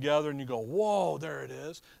and one together and you go, whoa, there it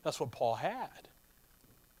is? That's what Paul had.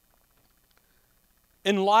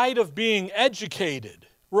 In light of being educated,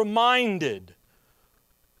 reminded,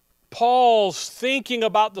 Paul's thinking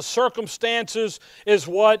about the circumstances is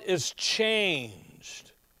what is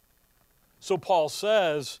changed. So Paul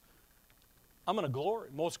says, I'm going to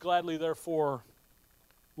glory. Most gladly, therefore,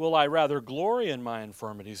 will I rather glory in my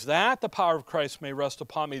infirmities, that the power of Christ may rest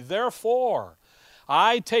upon me. Therefore,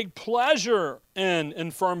 I take pleasure in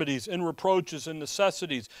infirmities, in reproaches, in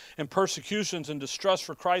necessities, in persecutions, and distress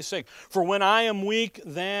for Christ's sake. For when I am weak,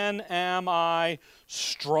 then am I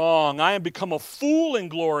strong. I am become a fool in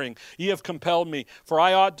glorying. Ye have compelled me, for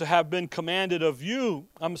I ought to have been commended of you.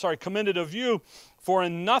 For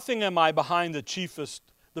in nothing am I behind the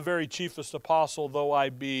very chiefest apostle, though I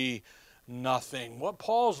be nothing. What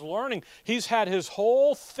Paul's learning, he's had his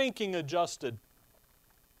whole thinking adjusted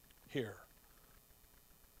here.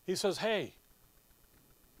 He says, hey,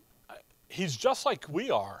 he's just like we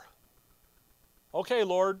are. Okay,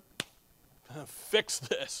 Lord, fix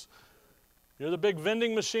this. You're the big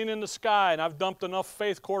vending machine in the sky, and I've dumped enough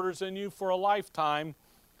faith quarters in you for a lifetime.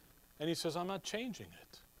 And he says, I'm not changing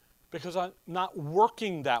it because I'm not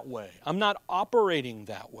working that way. I'm not operating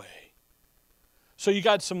that way. So you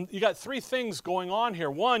got three things going on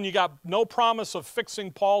here. One, you got no promise of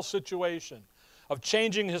fixing Paul's situation, of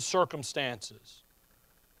changing his circumstances.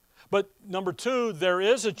 But number two, there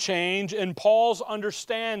is a change in Paul's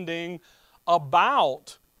understanding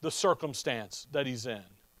about the circumstance that he's in.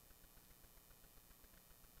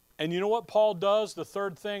 And you know what Paul does? The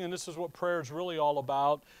third thing, and this is what prayer is really all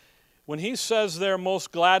about. When he says there,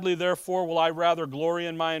 most gladly, therefore, will I rather glory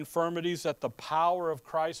in my infirmities, that the power of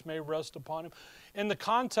Christ may rest upon him. In the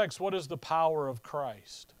context, what is the power of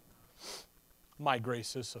Christ? My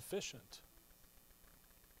grace is sufficient.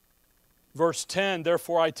 Verse 10,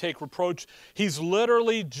 therefore I take reproach. He's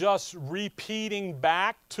literally just repeating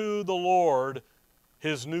back to the Lord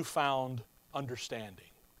his newfound understanding.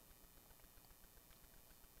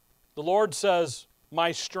 The Lord says,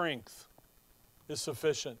 my strength is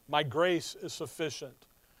sufficient. My grace is sufficient.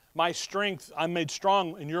 My strength, I'm made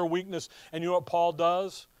strong in your weakness. And you know what Paul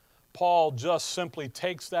does? Paul just simply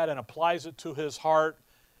takes that and applies it to his heart,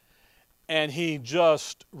 and he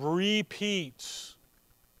just repeats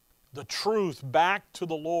the truth back to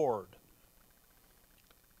the Lord.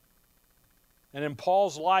 And in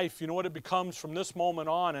Paul's life, you know what it becomes from this moment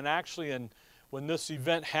on, and actually when this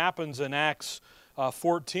event happens in Acts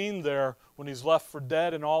 14 there, when he's left for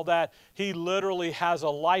dead and all that, he literally has a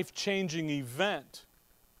life-changing event,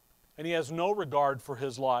 and he has no regard for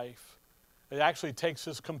his life. It actually takes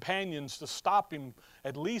his companions to stop him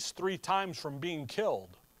at least 3 times from being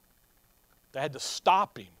killed. They had to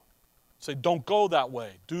stop him. Say, don't go that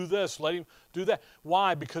way. Do this. Let him do that.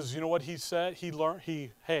 Why? Because you know what he said?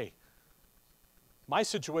 Hey, my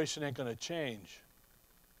situation ain't going to change.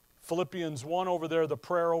 Philippians 1 over there, the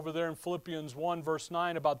prayer over there in Philippians 1 verse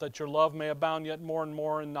 9 about that your love may abound yet more and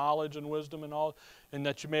more in knowledge and wisdom and all, and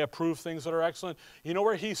that you may approve things that are excellent. You know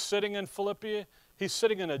where he's sitting in Philippi? He's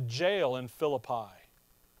sitting in a jail in Philippi.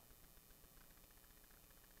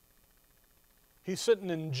 He's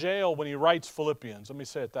sitting in jail when he writes Philippians. Let me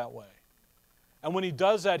say it that way. And when he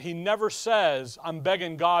does that, he never says, I'm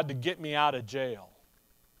begging God to get me out of jail.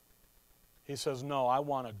 He says, no, I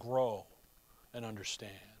want to grow and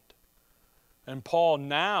understand. And Paul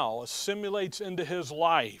now assimilates into his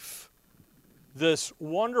life this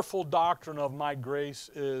wonderful doctrine of my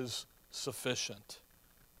grace is sufficient.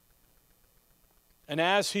 And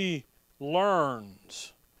as he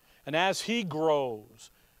learns, and as he grows,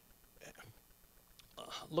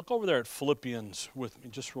 look over there at Philippians with me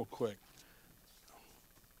just real quick.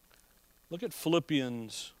 Look at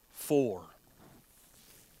Philippians 4.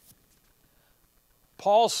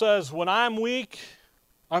 Paul says, when I'm weak,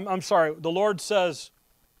 the Lord says,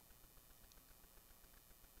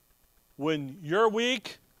 when you're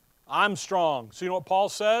weak, I'm strong. So you know what Paul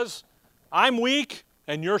says? I'm weak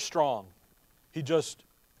and you're strong. He just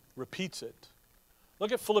repeats it.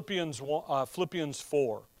 Look at Philippians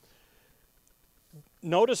 4.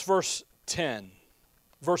 Notice verse 10,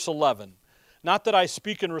 verse 11. Not that I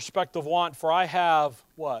speak in respect of want, for I have,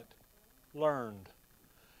 what? Learned.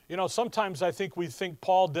 You know, sometimes I think we think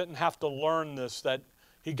Paul didn't have to learn this, that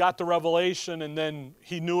he got the revelation and then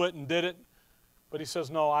he knew it and did it. But he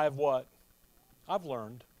says, no, I have what? I've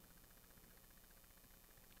learned.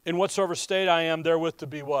 In whatsoever state I am, therewith to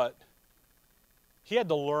be what? He had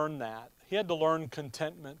to learn that. He had to learn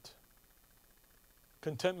contentment.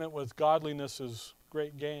 Contentment with godliness is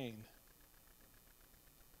great gain.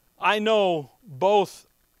 I know both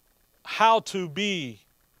how to be.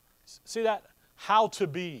 See that? How to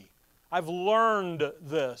be. I've learned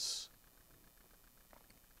this.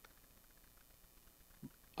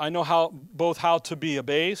 I know both how to be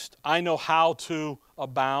abased. I know how to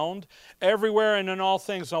abound. Everywhere and in all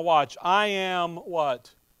things. Now watch. I am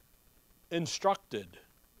what? Instructed.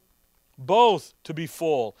 Both to be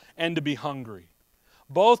full and to be hungry.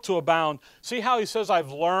 Both to abound. See how he says,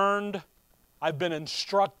 I've learned, I've been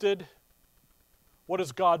instructed. What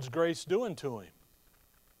is God's grace doing to him?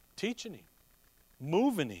 Teaching him.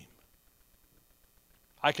 Moving him.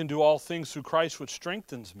 I can do all things through Christ which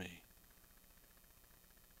strengthens me.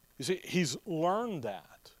 You see, he's learned that.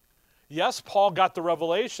 Yes, Paul got the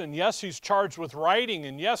revelation. Yes, he's charged with writing.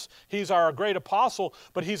 And yes, he's our great apostle,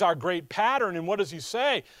 but he's our great pattern. And what does he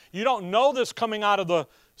say? You don't know this coming out of the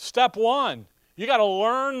step 1. You got to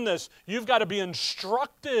learn this. You've got to be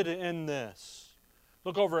instructed in this.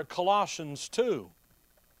 Look over at Colossians 2,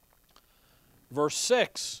 verse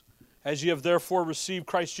 6. As ye have therefore received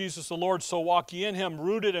Christ Jesus the Lord, so walk ye in him,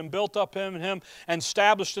 rooted and built up in him, and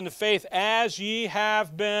established in the faith, as ye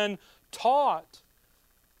have been taught.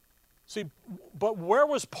 See, but where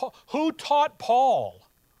was Paul? Who taught Paul?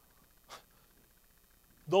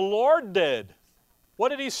 The Lord did. What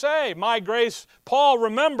did he say? My grace, Paul,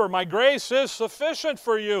 remember, my grace is sufficient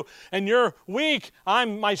for you, and you're weak.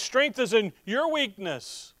 My strength is in your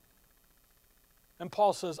weakness. And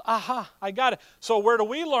Paul says, aha, I got it. So where do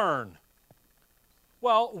we learn?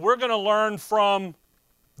 Well, we're going to learn from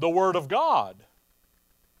the Word of God.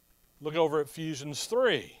 Look over at Ephesians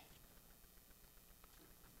 3.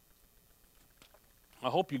 I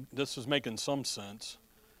hope this is making some sense.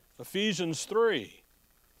 Ephesians 3.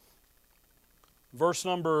 Verse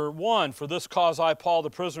number 1, for this cause I, Paul, the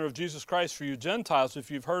prisoner of Jesus Christ, for you Gentiles,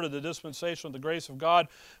 if you've heard of the dispensation of the grace of God,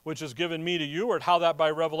 which is given me to you, or how that by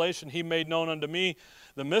revelation he made known unto me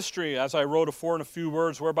the mystery, as I wrote afore in a few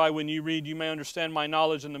words, whereby when ye read you may understand my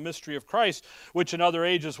knowledge in the mystery of Christ, which in other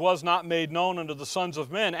ages was not made known unto the sons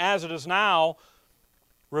of men, as it is now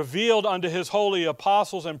revealed unto his holy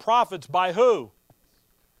apostles and prophets by who?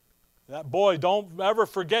 That boy, don't ever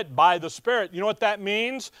forget, by the Spirit. You know what that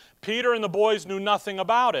means? Peter and the boys knew nothing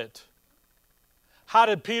about it. How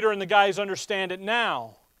did Peter and the guys understand it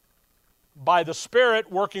now? By the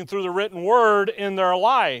Spirit working through the written word in their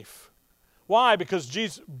life. Why?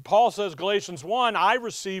 Because Paul says, Galatians 1, I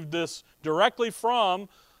received this directly from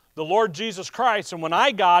the Lord Jesus Christ, and when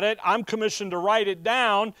I got it, I'm commissioned to write it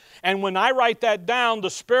down, and when I write that down, the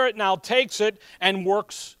Spirit now takes it and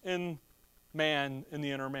works in man, in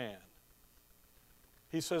the inner man.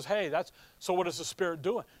 He says, hey, so what is the Spirit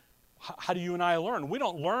doing? How do you and I learn? We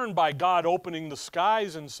don't learn by God opening the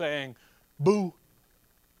skies and saying, boo,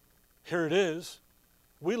 here it is.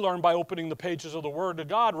 We learn by opening the pages of the Word of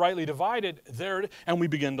God, rightly divided, there, and we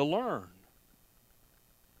begin to learn.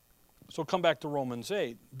 So come back to Romans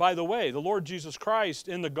 8. By the way, the Lord Jesus Christ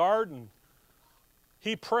in the garden,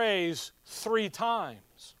 he prays 3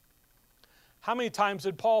 times. How many times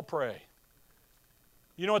did Paul pray?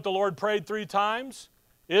 You know what the Lord prayed 3 times?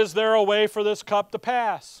 Is there a way for this cup to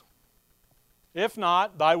pass? If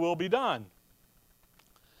not, thy will be done.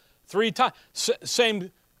 3 times. Same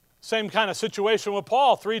kind of situation with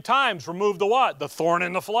Paul. 3 times. Remove the what? The thorn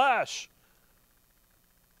in the flesh.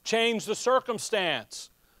 Change the circumstance.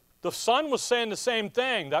 The Son was saying the same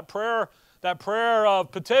thing. That prayer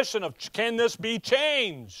of petition of, can this be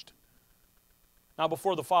changed? Now,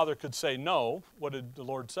 before the Father could say no, what did the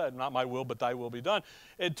Lord say? Not my will, but thy will be done.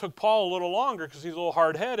 It took Paul a little longer because he's a little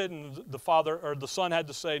hard-headed, and the Son had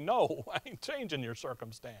to say, no, I ain't changing your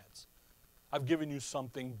circumstance. I've given you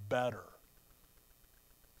something better.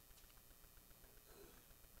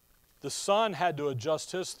 The Son had to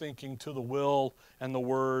adjust his thinking to the will and the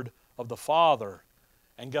word of the Father.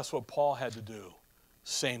 And guess what Paul had to do?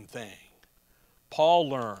 Same thing. Paul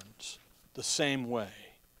learns the same way.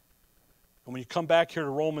 And when you come back here to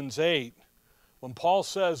Romans 8, when Paul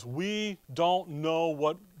says we don't know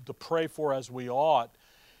what to pray for as we ought,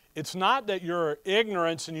 it's not that you're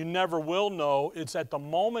ignorant and you never will know. It's at the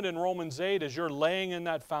moment in Romans 8, as you're laying in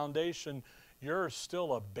that foundation, you're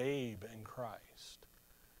still a babe in Christ.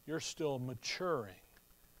 You're still maturing.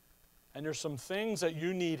 And there's some things that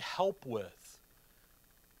you need help with.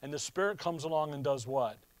 And the Spirit comes along and does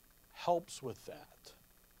what? Helps with that.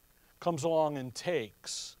 Comes along and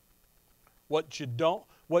takes what's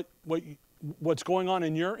going on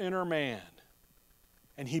in your inner man,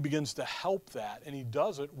 and he begins to help that, and he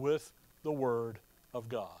does it with the Word of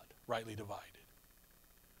God, rightly divided.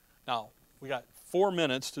 Now, we got 4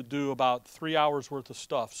 minutes to do about 3 hours worth of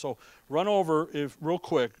stuff, so run over real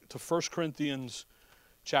quick to 1 Corinthians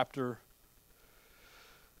chapter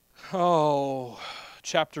 2.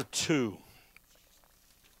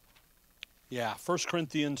 Yeah, 1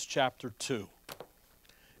 Corinthians chapter 2.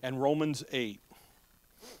 And Romans 8.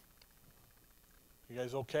 You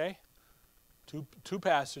guys okay? Two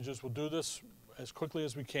passages. We'll do this as quickly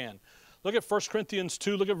as we can. Look at 1 Corinthians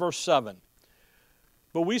 2. Look at verse 7.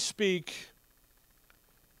 But we speak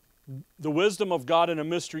the wisdom of God in a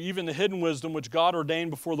mystery, even the hidden wisdom which God ordained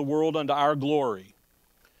before the world unto our glory.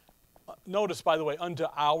 Notice, by the way, unto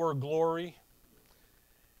our glory.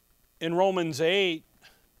 In Romans 8,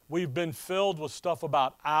 we've been filled with stuff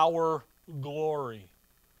about our glory.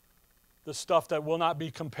 The stuff that will not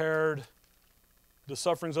be compared, the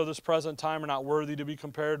sufferings of this present time are not worthy to be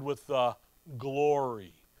compared with the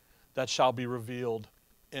glory that shall be revealed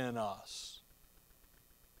in us.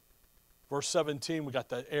 Verse 17, we got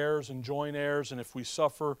the heirs and joint heirs, and if we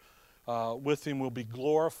suffer with him, we'll be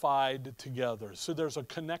glorified together. So there's a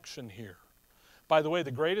connection here. By the way,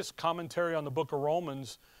 the greatest commentary on the book of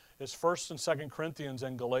Romans is 1st and 2nd Corinthians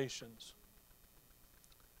and Galatians.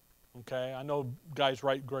 Okay, I know guys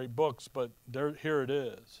write great books, but here it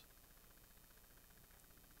is.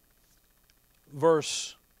 1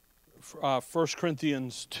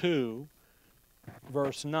 Corinthians 2,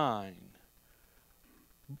 verse 9.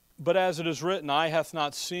 But as it is written, eye hath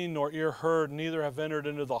not seen, nor ear heard, neither have entered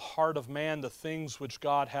into the heart of man the things which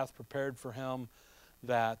God hath prepared for him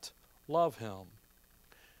that love him.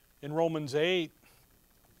 In Romans 8,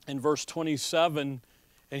 in verse 27,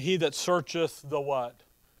 and he that searcheth the what?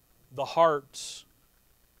 The hearts.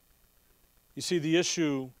 You see, the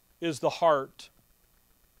issue is the heart.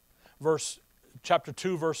 Chapter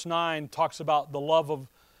 2, verse 9 talks about the love of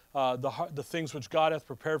the things which God hath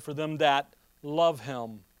prepared for them that love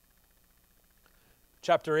him.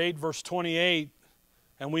 Chapter 8, verse 28,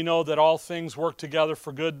 and we know that all things work together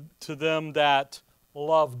for good to them that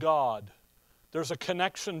love God. There's a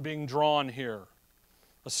connection being drawn here,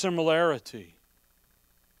 a similarity.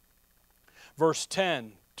 Verse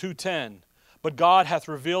 10, 2:10, but God hath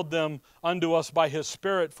revealed them unto us by His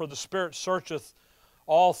Spirit, for the Spirit searcheth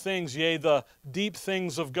all things, yea, the deep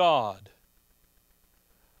things of God.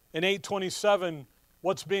 In 8:27,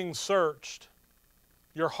 what's being searched?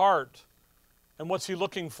 Your heart. And what's He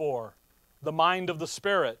looking for? The mind of the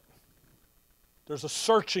Spirit. There's a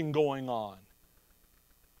searching going on.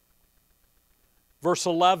 Verse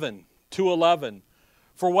 11, 2:11,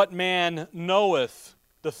 for what man knoweth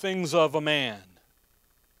the things of a man?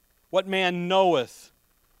 What man knoweth?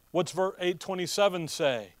 What's verse 8:27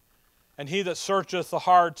 say? And he that searcheth the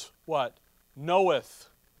heart, what? Knoweth.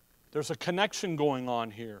 There's a connection going on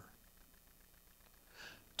here.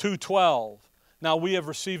 2:12, now we have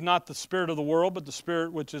received not the spirit of the world, but the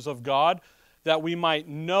Spirit which is of God, that we might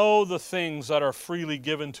know the things that are freely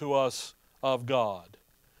given to us of God.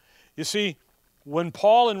 You see, when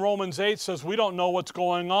Paul in Romans 8 says we don't know what's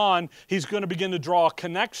going on, he's going to begin to draw a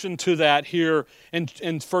connection to that here in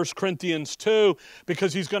 1 Corinthians 2,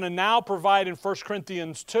 because he's going to now provide in 1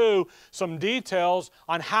 Corinthians 2 some details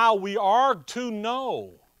on how we are to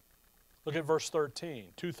know. Look at verse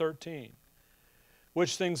 13, 2:13.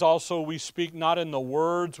 Which things also we speak not in the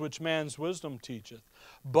words which man's wisdom teacheth,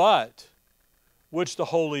 but which the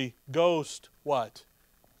Holy Ghost, what?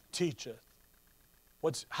 Teacheth.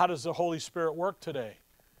 How does the Holy Spirit work today?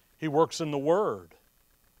 He works in the Word.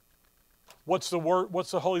 What's the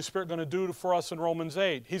Holy Spirit going to do for us in Romans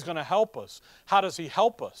 8? He's going to help us. How does He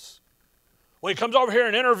help us? Well, He comes over here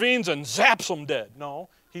and intervenes and zaps them dead. No,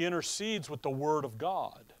 He intercedes with the Word of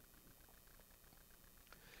God.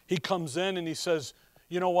 He comes in and He says,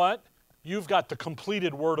 you know what? You've got the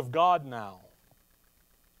completed Word of God now.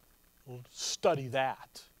 Study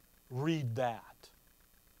that. Read that.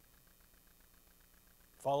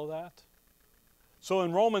 Follow that? So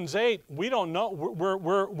in Romans 8, we don't know.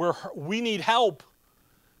 We need help.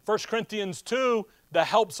 1 Corinthians 2, the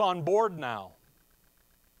help's on board now.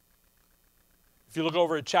 If you look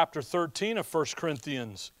over at chapter 13 of 1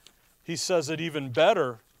 Corinthians, he says it even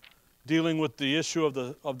better, dealing with the issue of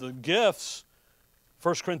the gifts.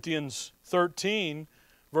 1 Corinthians 13,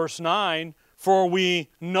 verse 9, for we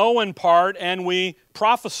know in part and we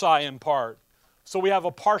prophesy in part. So we have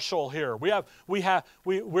a partial here. We have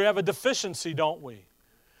a deficiency, don't we?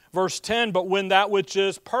 Verse 10, but when that which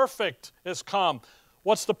is perfect is come.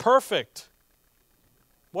 What's the perfect?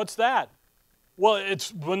 What's that? Well,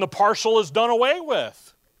 it's when the partial is done away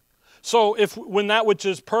with. So when that which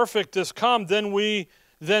is perfect is come, then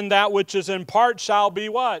that which is in part shall be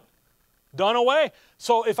what? Done away.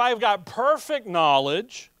 So if I've got perfect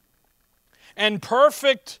knowledge and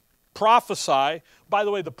perfect prophesy, by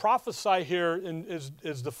the way, the prophesy here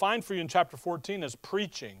is defined for you in chapter 14 as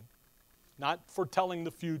preaching, not foretelling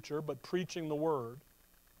the future, but preaching the word.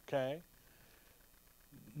 Okay?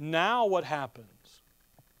 Now what happens?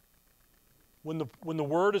 When the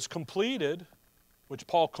word is completed, which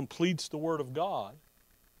Paul completes the word of God,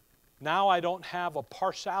 now I don't have a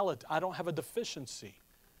partiality, I don't have a deficiency.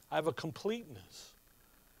 I have a completeness.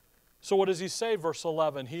 So what does he say, verse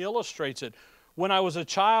 11? He illustrates it. When I was a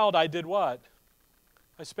child, I did what?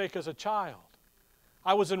 I spake as a child.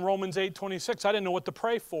 I was in Romans 8:26. I didn't know what to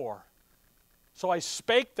pray for. So I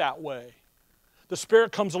spake that way. The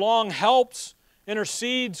Spirit comes along, helps,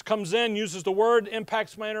 intercedes, comes in, uses the word,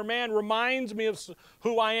 impacts my inner man, reminds me of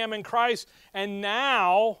who I am in Christ. And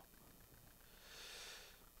now,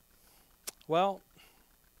 well,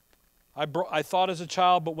 I thought as a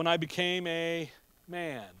child, but when I became a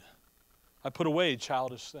man, I put away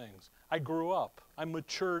childish things. I grew up. I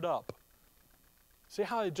matured up. See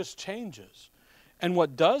how it just changes. And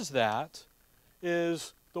what does that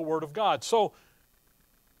is the Word of God. So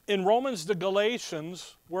in Romans to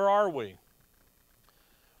Galatians, where are we?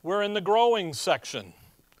 We're in the growing section.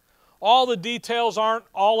 All the details aren't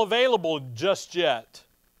all available just yet.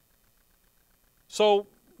 So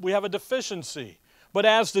we have a deficiency. But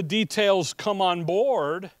as the details come on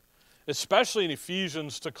board, especially in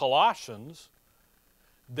Ephesians to Colossians,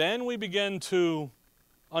 then we begin to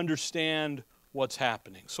understand what's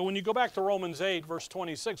happening. So when you go back to Romans 8, verse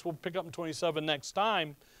 26, we'll pick up in 27 next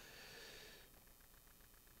time,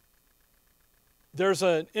 there's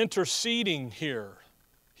an interceding here.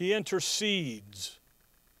 He intercedes.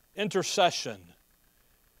 Intercession.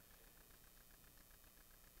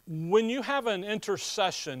 When you have an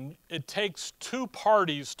intercession, it takes two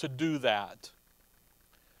parties to do that.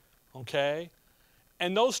 Okay?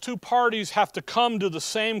 And those two parties have to come to the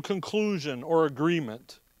same conclusion or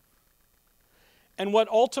agreement. And what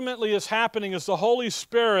ultimately is happening is the Holy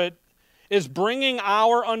Spirit is bringing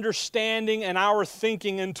our understanding and our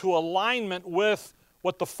thinking into alignment with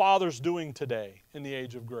what the Father's doing today in the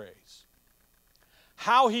age of grace.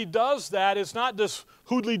 How He does that is not this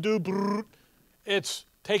hoodly-doo, it's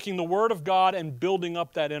taking the Word of God and building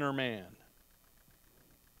up that inner man.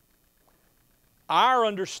 Our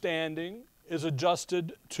understanding is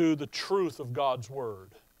adjusted to the truth of God's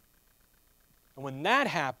Word. And when that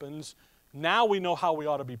happens, now we know how we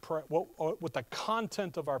ought to be praying, what the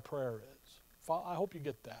content of our prayer is. I hope you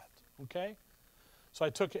get that, okay? So I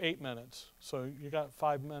took 8 minutes, so you got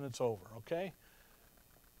 5 minutes over, okay?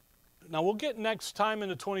 Now we'll get next time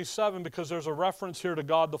into 27 because there's a reference here to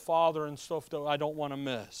God the Father and stuff that I don't want to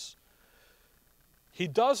miss. He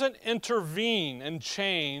doesn't intervene and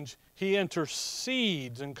change. He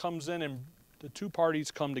intercedes and comes in and the two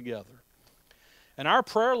parties come together. And our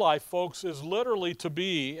prayer life, folks, is literally to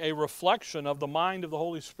be a reflection of the mind of the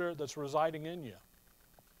Holy Spirit that's residing in you.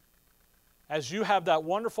 As you have that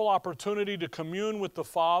wonderful opportunity to commune with the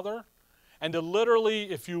Father and to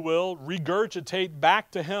literally, if you will, regurgitate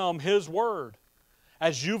back to Him His Word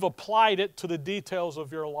as you've applied it to the details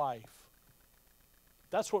of your life.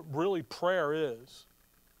 That's what really prayer is.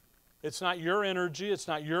 It's not your energy, it's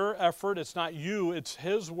not your effort, it's not you, it's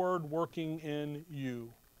His Word working in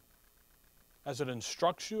you as it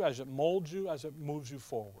instructs you, as it molds you, as it moves you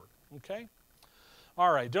forward. Okay?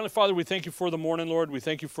 All right. Dearly Father, we thank You for the morning, Lord. We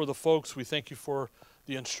thank You for the folks. We thank You for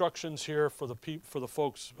the instructions here, for the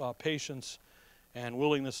folks' patience and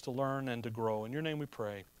willingness to learn and to grow. In Your name we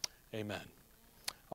pray. Amen.